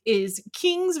is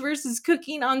Kings versus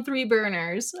Cooking on Three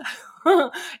Burners.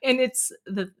 And it's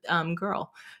the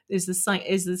Girl is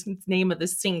the name of the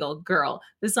single, Girl.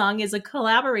 The song is a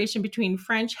collaboration between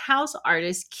French house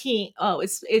artist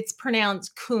it's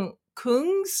pronounced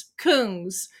Kungs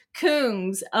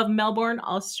of Melbourne,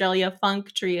 Australia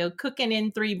funk trio Cooking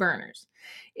in Three Burners.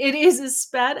 It is a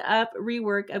sped up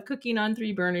rework of Cooking on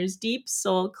Three Burners' deep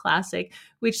soul classic,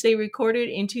 which they recorded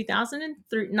in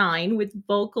 2009 with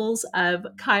vocals of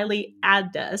Kylie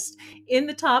Adust in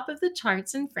the top of the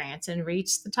charts in France and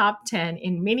reached the top 10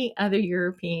 in many other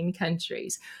European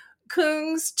countries.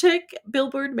 Kungs took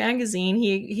Billboard magazine.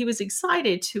 He was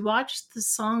excited to watch the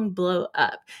song blow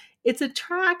up. It's a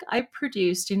track I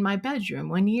produced in my bedroom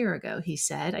 1 year ago, he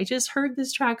said. I just heard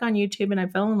this track on YouTube and I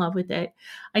fell in love with it.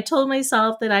 I told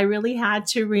myself that I really had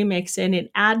to remix it and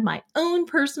add my own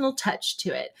personal touch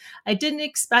to it. I didn't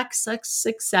expect such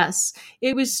success.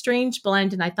 It was a strange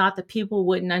blend and I thought that people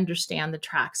wouldn't understand the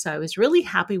track. So I was really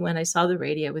happy when I saw the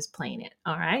radio was playing it.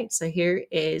 All right, so here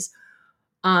is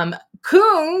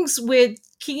Kungs with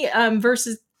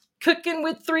versus Cooking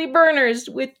with Three Burners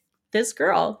with this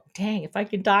girl. Dang, if I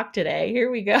can talk today.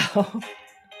 Here we go.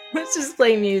 Let's just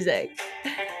play music.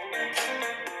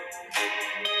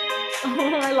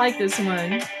 Oh, I like this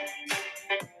one.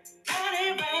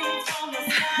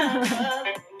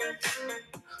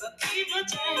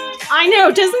 I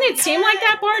know. Doesn't it seem like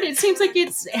that, Bart? It seems like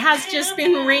it has just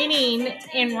been raining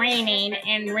and raining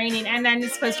and raining, and then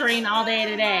it's supposed to rain all day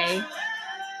today.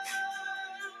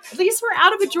 At least we're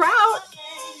out of a drought.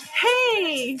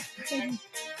 Hey!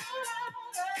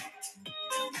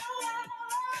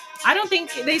 I don't think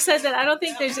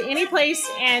there's any place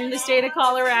in the state of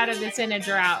Colorado that's in a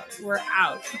drought. We're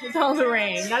out with all the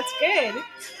rain. That's good.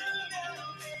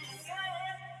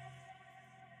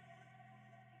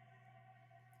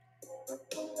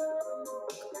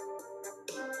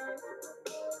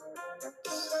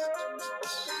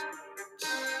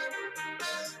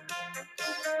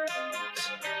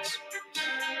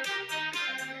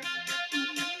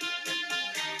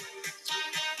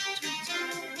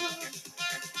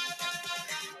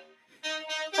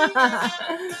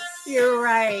 You're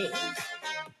right.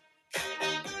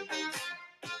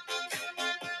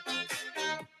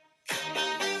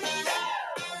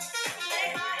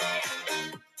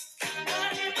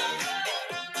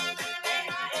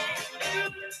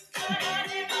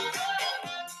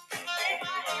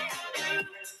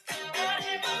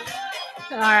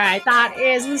 All right, that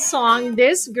is the song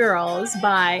This Girls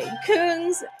by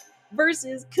Coons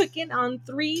versus Cooking on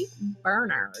Three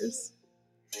Burners.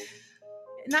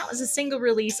 And that was a single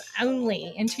release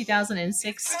only in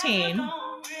 2016.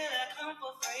 All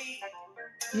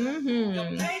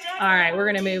right,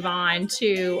 we're going to move on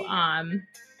to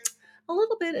a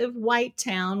little bit of White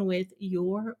Town with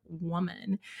Your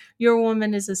Woman. Your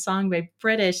Woman is a song by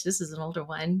British, this is an older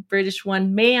one, British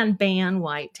one-man band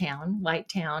White Town. White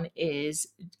Town is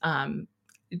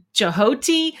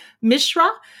Jyoti Mishra,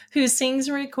 who sings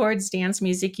and records dance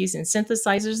music using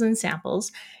synthesizers and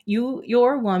samples.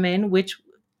 Your Woman, which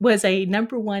was a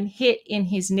 #1 hit in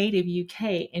his native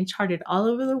UK and charted all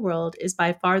over the world, is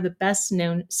by far the best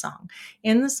known song.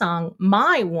 In the song,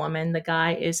 My Woman, the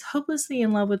guy is hopelessly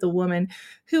in love with a woman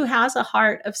who has a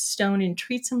heart of stone and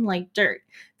treats him like dirt.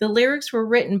 The lyrics were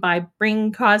written by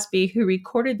Bing Crosby, who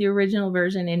recorded the original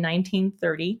version in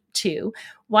 1932.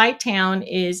 White Town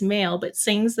is male, but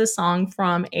sings the song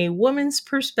from a woman's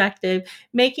perspective,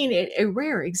 making it a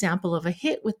rare example of a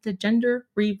hit with the gender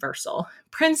reversal.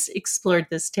 Prince explored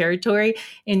this territory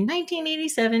in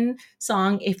 1987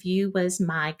 song If You Was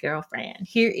My Girlfriend.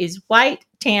 Here is White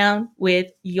Town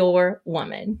with Your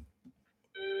Woman.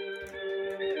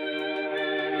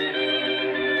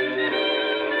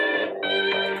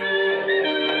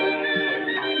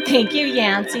 Thank you,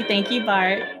 Yancey. Thank you,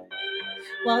 Bart.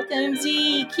 Welcome,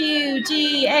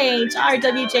 ZQGH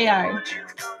RWJR.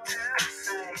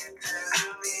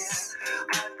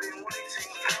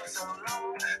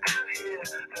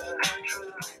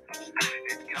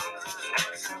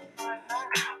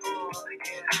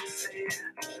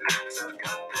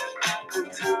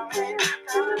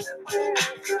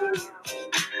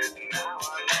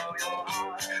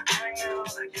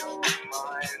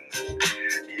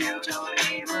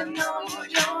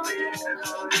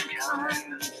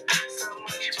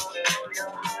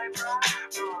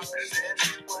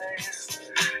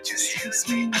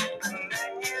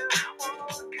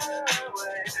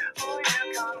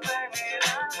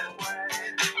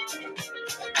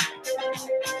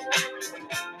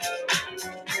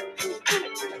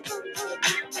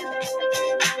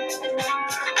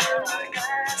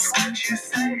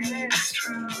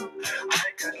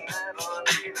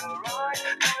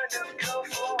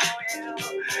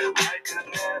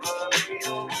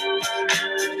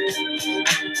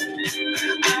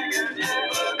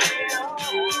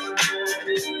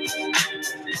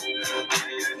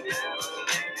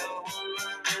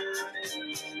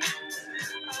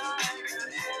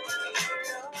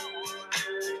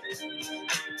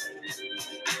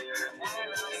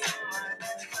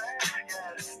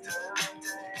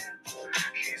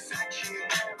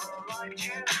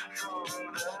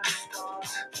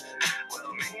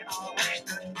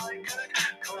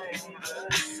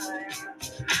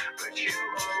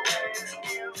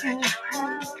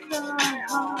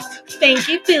 Thank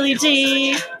you, Billy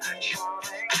G.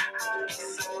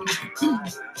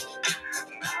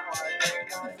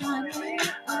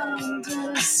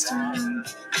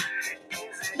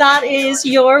 That is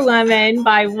Your Woman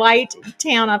by White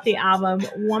Town off the album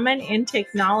Woman in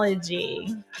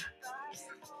Technology.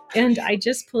 And I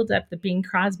just pulled up the Bing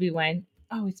Crosby one.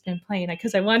 Oh, it's been playing it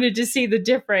because I wanted to see the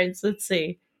difference. Let's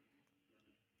see.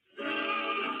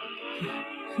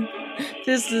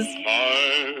 This is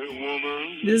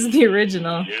the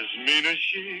original. As mean as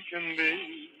she can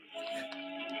be,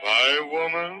 my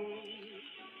woman,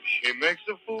 she makes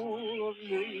a fool of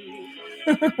me.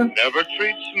 Never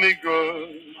treats me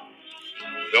good.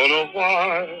 Don't know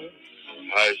why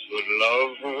I should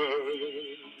love her.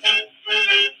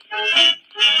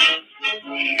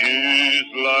 She's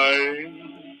lying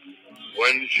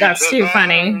when she That's says too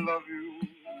funny. I love you.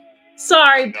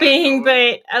 Sorry, Bing,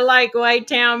 but I like White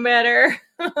Town better.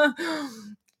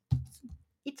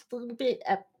 It's a little bit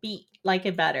upbeat, like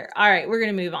it better. All right, we're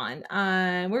going to move on.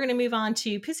 We're going to move on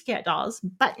to Pussycat Dolls,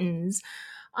 Buttons.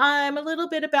 A little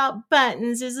bit about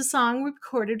Buttons is a song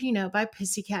recorded, by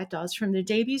Pussycat Dolls from their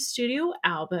debut studio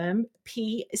album,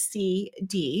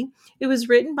 PCD. It was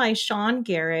written by Sean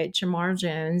Garrett, Jamar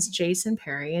Jones, Jason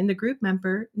Perry, and the group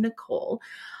member, Nicole.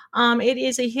 It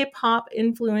is a hip-hop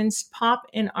influenced pop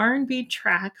and R&B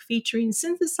track featuring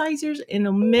synthesizers in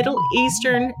a Middle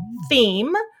Eastern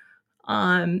theme.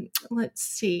 Let's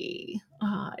see.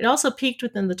 It also peaked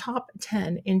within the top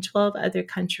 10 in 12 other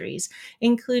countries,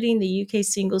 including the UK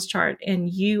singles chart and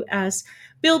US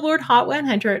Billboard Hot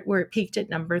 100, where it peaked at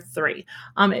number 3.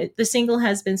 The single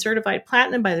has been certified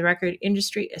platinum by the Record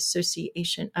Industry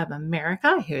Association of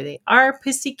America. Here they are,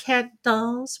 Pussycat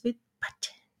Dolls with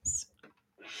Buttons.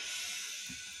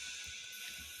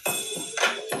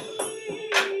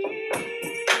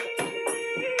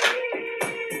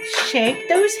 Shake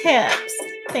those hips.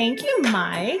 Thank you,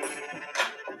 Mike.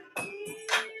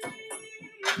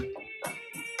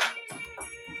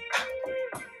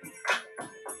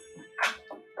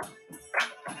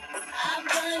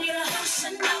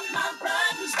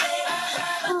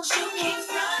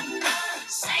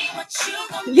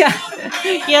 Yeah.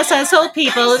 Yes, I told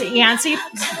people, Yancy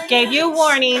gave you a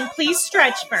warning. Please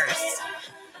stretch first.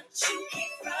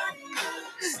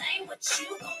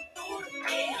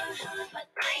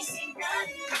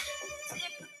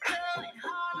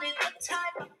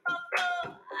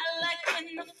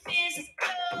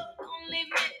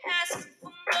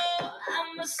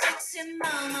 I'm a sexy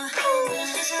mama,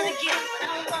 just trying to get what I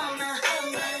wanna.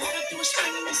 All I do is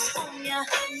scream this on ya.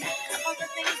 All the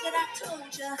things that I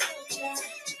told ya.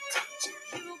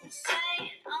 You been saying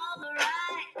all the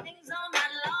right things all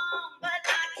night long, but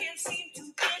I can't seem to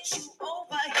get you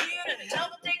over here to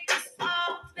help take this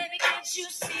off. Baby, can't you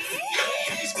see?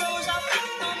 These clothes are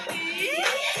picking on me.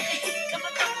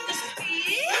 Coming from the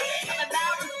speed. I'm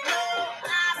about to blow.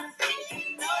 I don't think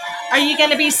you know. Are you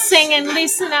going to be singing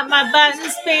Loosen Up My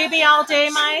Buttons, baby, all day,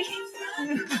 Mike?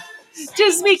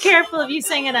 Just be careful if you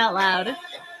sing it out loud.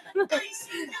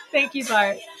 Thank you,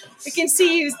 Bart. I can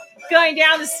see you going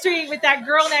down the street with that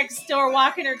girl next door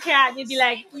walking her cat, and you'd be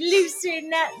like,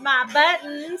 loosen up my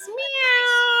buttons.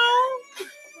 Meow.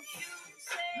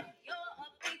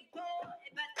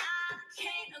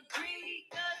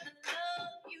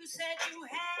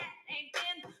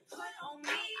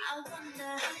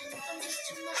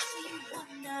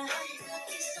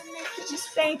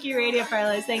 Thank you, Radio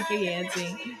Firelights. Thank you,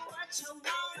 Yancy.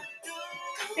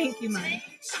 Thank you, Mike.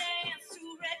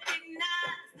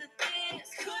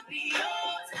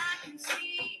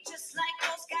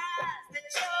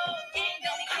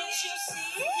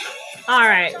 All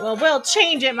right, well, we'll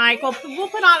change it, Mike. We'll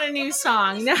put on a new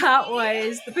song. That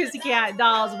was the Pussycat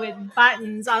Dolls with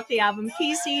Buttons off the album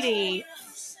PCD.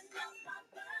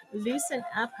 Loosen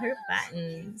up her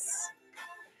buttons.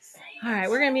 All right,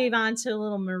 we're going to move on to a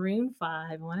little Maroon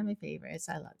 5, one of my favorites.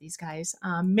 I love these guys.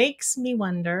 Makes Me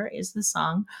Wonder is the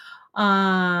song.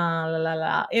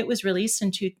 It was released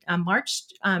on March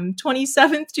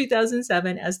 27th,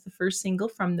 2007 as the first single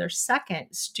from their second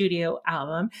studio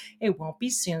album, It Won't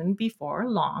Be Soon Before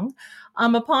Long.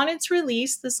 Upon its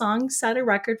release, the song set a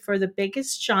record for the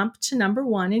biggest jump to number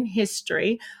 1 in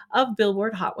history of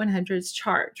Billboard Hot 100's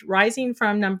chart, rising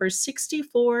from number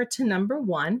 64 to number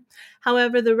 1.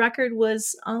 However, the record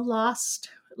was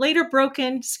later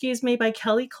broken by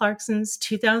Kelly Clarkson's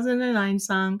 2009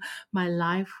 song, My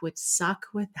Life Would Suck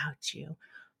Without You.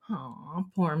 Aw,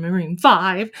 poor Maroon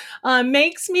 5.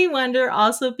 Makes Me Wonder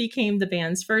also became the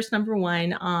band's first number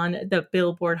 1 on the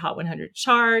Billboard Hot 100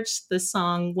 charts. The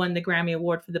song won the Grammy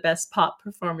Award for the Best Pop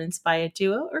Performance by a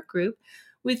Duo or Group,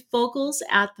 with vocals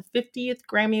at the 50th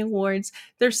Grammy Awards,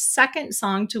 their second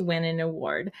song to win an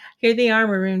award. Here they are,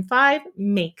 Maroon 5,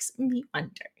 Makes Me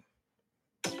Wonder.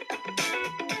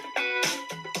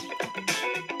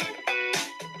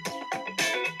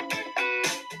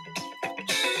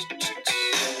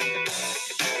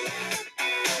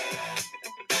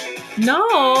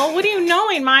 No, what are you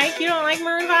knowing, Mike? You don't like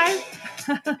Maroon 5?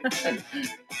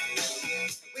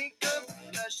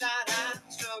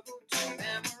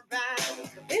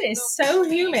 It is so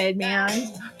humid,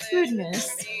 man.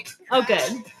 Goodness. Oh,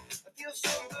 good.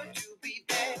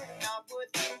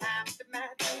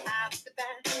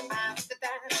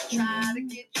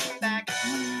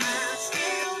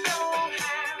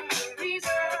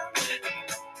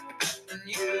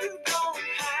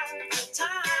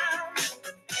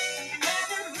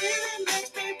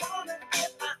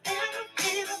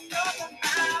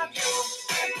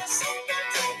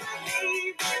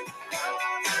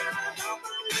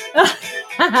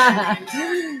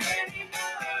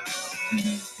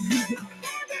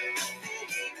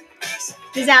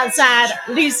 He's outside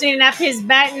loosening up his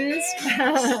buttons.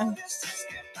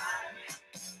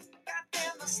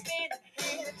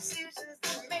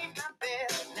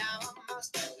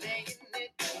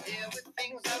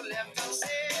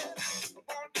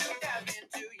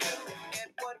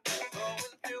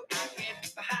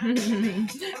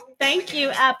 Thank you,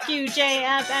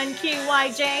 FQJF and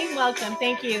QYJ. Welcome.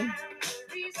 Thank you.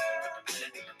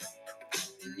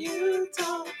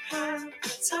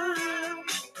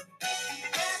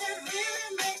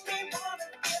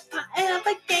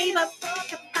 gave a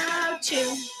fuck about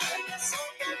you.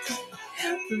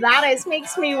 That is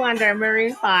Makes Me Wonder,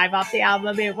 Maroon 5, off the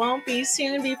album It Won't Be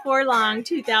Soon Before Long,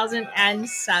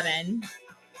 2007. All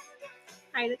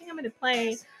right, I think I'm going to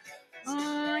play...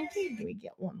 I think we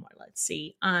get one more. Let's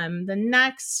see. The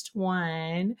next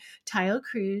one, Tayo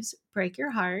Cruz, Break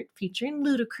Your Heart, featuring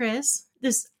Ludacris.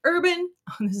 This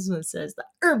is what it says, the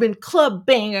urban club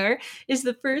banger is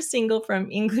the first single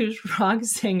from English rock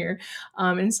singer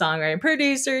and songwriter and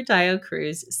producer Tayo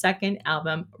Cruz' second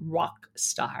album,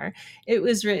 Rockstar. It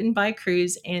was written by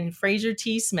Cruz and Fraser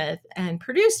T. Smith and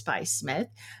produced by Smith.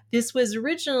 This was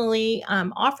originally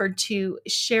offered to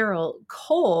Cheryl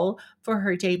Cole for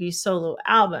her debut solo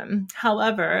album.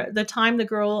 However, the time the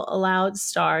Girl Aloud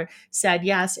star said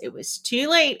yes, it was too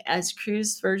late as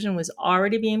Cruz's version was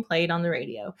already being played on the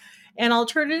radio. An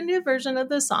alternative version of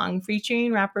the song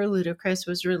featuring rapper Ludacris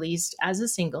was released as a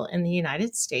single in the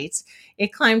United States.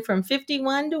 It climbed from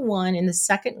 51 to 1 in the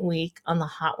second week on the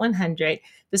Hot 100.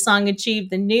 The song achieved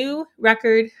the new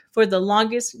record for the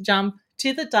longest jump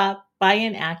to the top by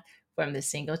an act from the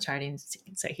single charting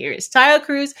scene. So here is Tayo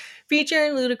Cruz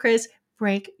featuring Ludacris,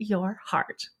 Break Your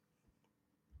Heart.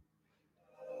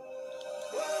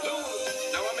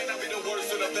 Now I may not be the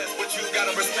worst or the best, but you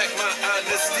gotta respect my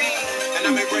honesty. And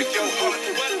I may break your heart,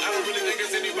 but I don't really think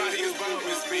it's anybody as bomb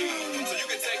as me. So you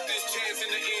can take this chance in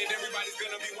the end. Everybody's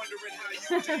gonna be wondering how you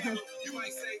did. You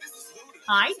might say this is Ludacris.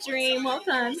 Hi, Dream.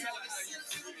 Welcome.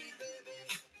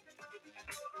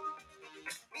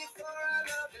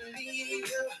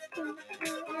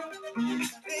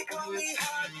 They call me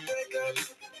heartbreaker.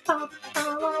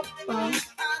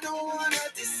 I don't wanna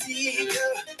deceive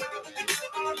you.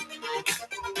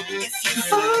 If you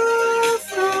fall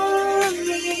for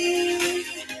me,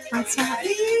 it's not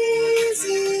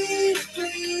easy to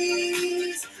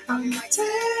please. I'm not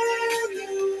telling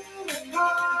you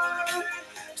apart.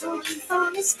 Told you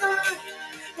from the start,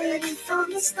 ready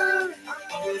from the start. I'm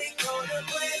only gonna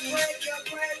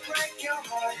break your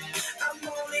heart.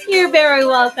 You're very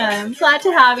welcome. Glad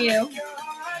to have you.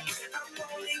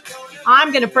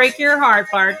 I'm going to break your heart,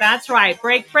 Bart. That's right.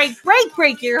 Break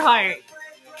your heart.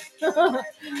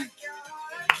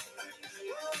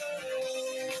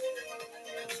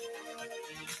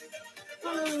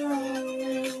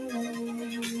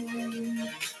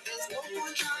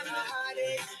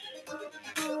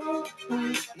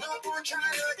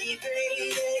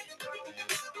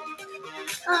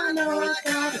 I know I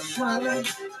got it swallowed.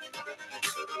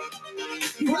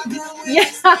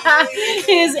 Yeah,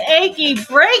 his achy,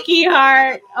 breaky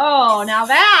heart. Oh, now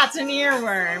that's an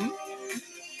earworm.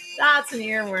 That's an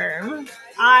earworm.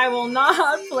 I will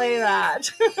not play that.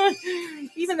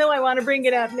 Even though I want to bring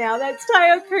it up now. That's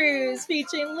Tayo Cruz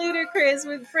featuring Ludacris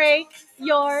with Break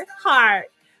Your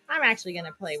Heart. I'm actually going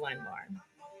to play one more.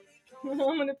 I'm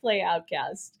going to play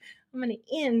Outkast. I'm going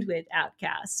to end with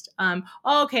Outkast.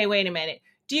 Okay, wait a minute.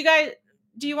 Do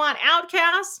you want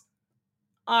Outkast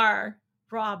or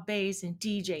Rob Bass and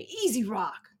DJ Easy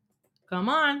Rock? Come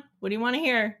on. What do you want to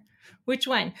hear? Which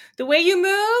one? The Way You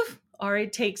Move or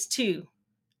It Takes Two?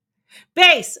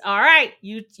 Bass. All right.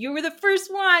 You were the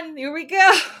first one. Here we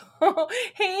go.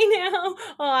 Hey now.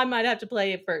 Oh, I might have to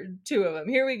play it for two of them.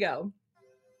 Here we go.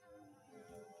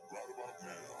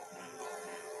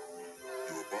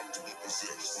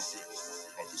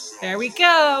 There we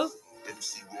go.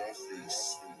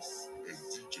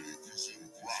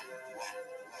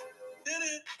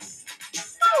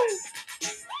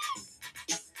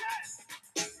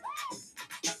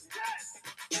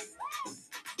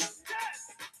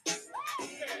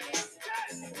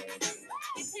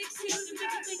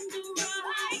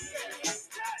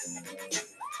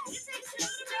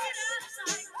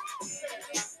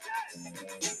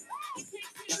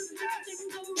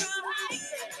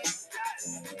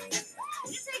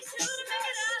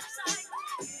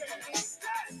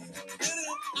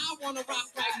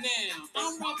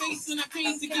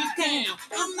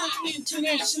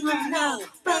 International, no,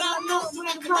 but I know when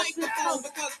I can make the phone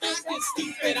because I get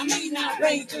stupid. I mean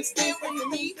outrageous. Stay away from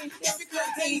me if you're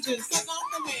contagious. Cause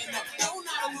I'm the man up, don't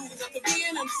not lose. After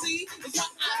being MC is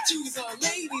what I choose.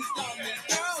 Ladies love me,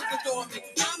 girls adore me.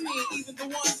 I mean, even the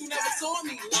ones who never saw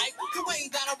me like the way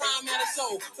that I rhyme at a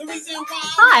show. The reason why.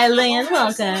 Hi, Lynn.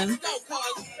 Welcome.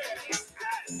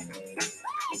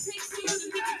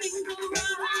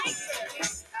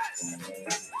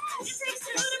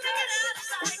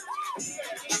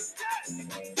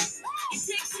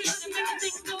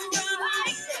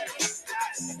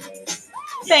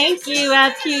 Thank you,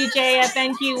 FQJ,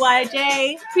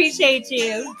 FNQYJ. Appreciate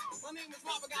you. My name is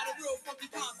Rob, I got a real funky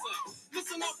concept.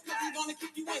 Listen up, cause I'm gonna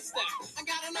keep you in step. I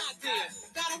got an idea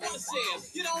that I wanna share.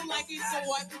 You don't don't like it, so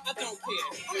what? I don't care.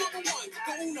 I'm number one,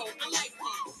 go uno, I like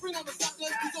pump. Bring on the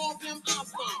suckers, cause all of them I'm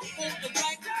stomp. Hold the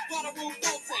black, Guadalupe,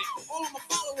 full tank. All of my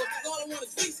followers, cause all I want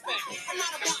is respect. I'm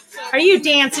not a boxer. Are you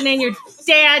dancing in your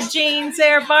dad jeans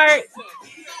there, Bart?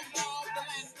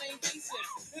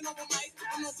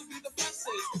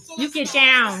 You get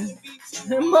down.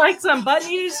 Like some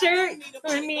button your shirt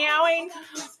and meowing.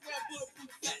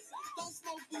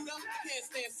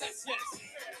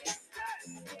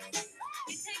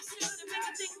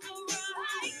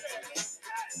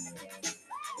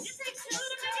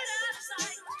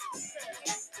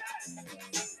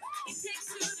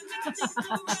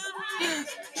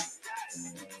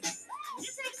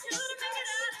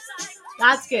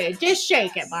 That's good. Just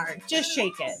shake it, Mark. Just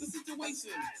shake it. The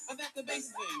situation, that's the basic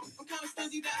thing. I'm kind of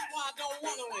stingy, that's why I don't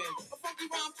want to win. A funky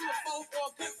rhyme to a foe or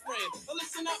a good friend. But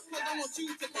listen up, cause I want you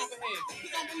to comprehend.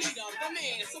 Cause I'm the leader, the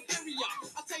man,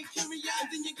 superior. I take curia and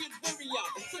then you get warrior.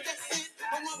 So that's it,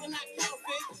 my mother not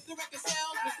counterfeit. The record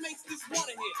sells, which makes this one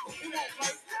a hit. It won't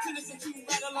hurt to listen to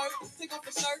Red Alert. Take off the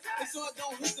shirt, and so it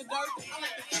don't hit the dirt. I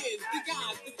like the kids, the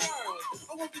guys, the girls.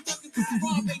 I want to duck into the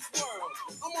raw-based world.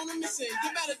 I'm on a mission,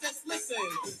 you better just listen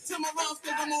to my rhymes,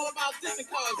 cause I'm all about this and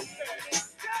cause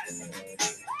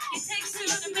it takes two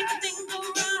to make a thing go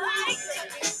right.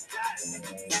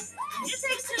 It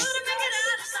takes two to make it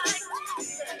out of sight.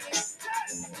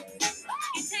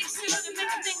 It takes two to make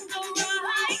a thing go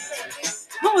right.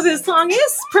 Oh, this song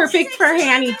is perfect for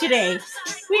Hanny today.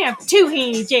 We have two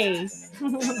Hanny J's. I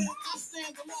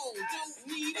stand alone, don't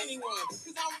need anyone,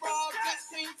 cause I'm raw, just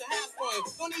came to have fun.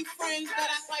 Don't need friends that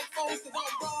act like foes, cause I'm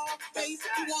raw, face,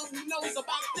 the one who knows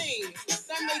about things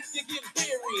that makes you get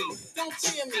weary. Don't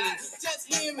cheer me,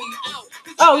 just hear me out.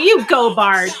 Oh, you go,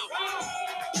 Bart.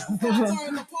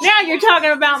 Now you're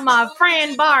talking about my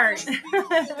friend Bart.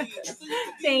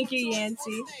 Thank you,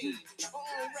 Yancy.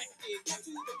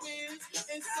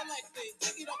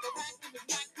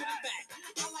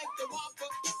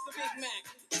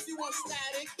 If you want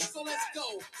static, so let's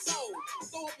go. So,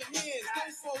 throw up your hands, go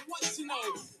for what you know.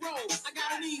 Bro, I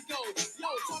got an ego. Yo,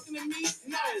 talking to me?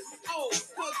 No. Oh,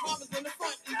 cause Robbers in the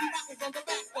front, and you rockers on the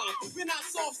back though. We're not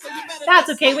soft, so you better. That's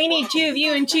okay. We need two of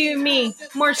you and two of me.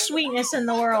 More sweetness in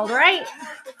the world, right?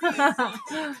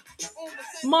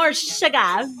 More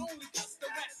sugar.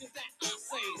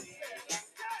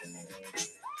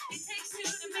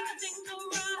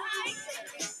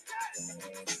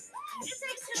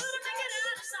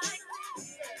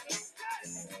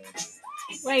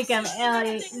 Welcome,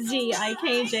 LZIKJMHD.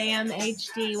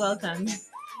 Welcome. Easy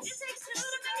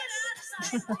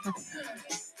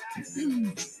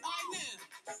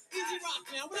rock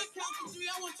now. When I count to three,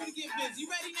 I want you to get busy.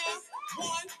 Ready now? 1,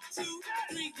 2,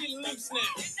 3, get loose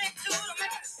now.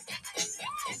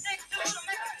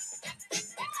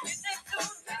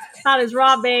 That is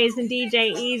Rob Bays and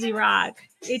DJ Easy Rock.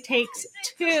 It takes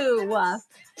two.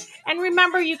 And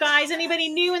remember, you guys, anybody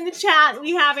new in the chat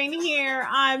we have in here,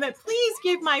 please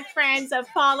give my friends a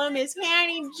follow, Miss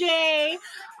Hanny J.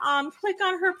 Click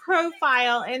on her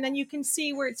profile, and then you can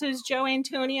see where it says Joe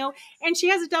Antonio. And she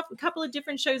has a couple of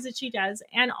different shows that she does.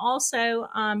 And also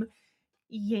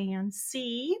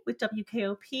Yancy with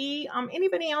WKOP.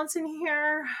 Anybody else in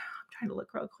here? I'm trying to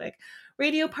look real quick.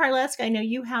 Radio Parlesk, I know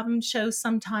you have him shows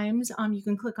sometimes. You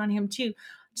can click on him too.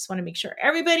 Just want to make sure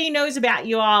everybody knows about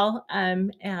you all,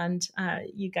 and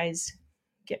you guys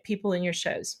get people in your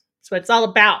shows. That's what it's all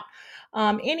about.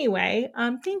 Anyway,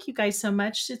 thank you guys so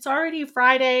much. It's already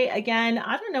Friday again.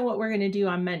 I don't know what we're going to do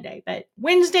on Monday, but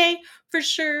Wednesday for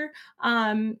sure.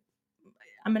 I'm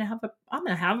gonna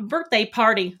have a birthday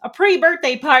party, a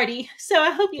pre-birthday party. So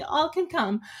I hope you all can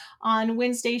come on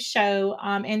Wednesday's show.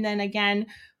 And then again,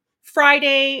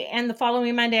 Friday and the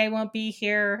following Monday, I won't be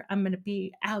here. I'm going to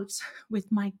be out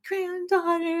with my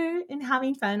granddaughter and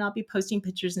having fun. I'll be posting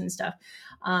pictures and stuff.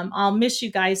 I'll miss you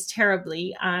guys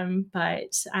terribly,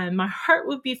 but my heart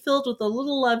will be filled with a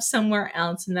little love somewhere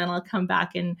else, and then I'll come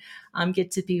back and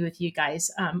get to be with you guys.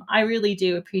 I really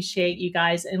do appreciate you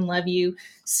guys and love you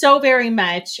so very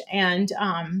much. And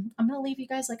I'm going to leave you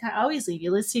guys like I always leave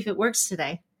you. Let's see if it works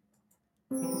today.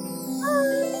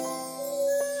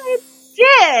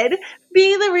 Did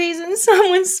be the reason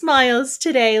someone smiles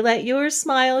today. Let your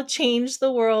smile change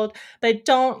the world, but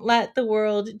don't let the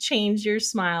world change your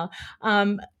smile.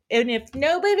 And if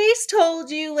nobody's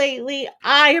told you lately,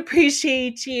 I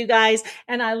appreciate you guys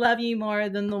and I love you more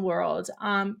than the world.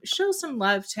 Show some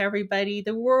love to everybody.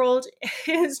 The world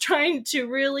is trying to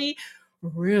really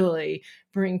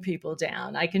bring people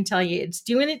down. I can tell you it's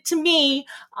doing it to me.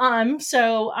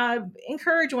 So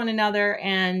encourage one another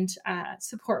and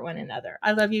support one another.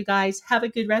 I love you guys. Have a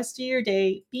good rest of your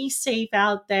day. Be safe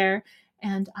out there.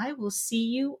 And I will see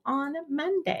you on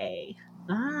Monday.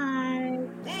 Bye.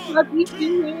 Love you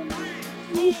too.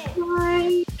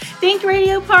 Bye. Thank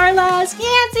Radio Parlas.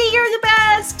 Yancy, you're the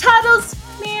best. Tuddles,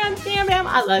 man, Bam Bam,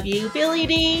 I love you. Billy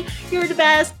D, you're the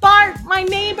best. Bart, my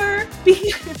neighbor.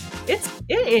 It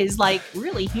is like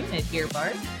really humid here,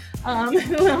 Bart.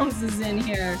 Who else is in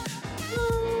here?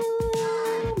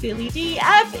 Billy D,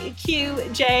 F, Q,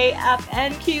 J, F,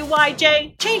 N, Q, Y,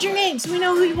 J. Change your name so we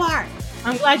know who you are.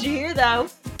 I'm glad you're here, though.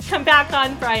 Come back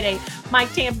on Friday.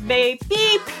 Mike Tampa Bay,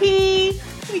 BP.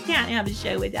 We can't have a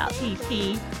show without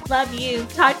BP. Love you.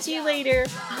 Talk to you later.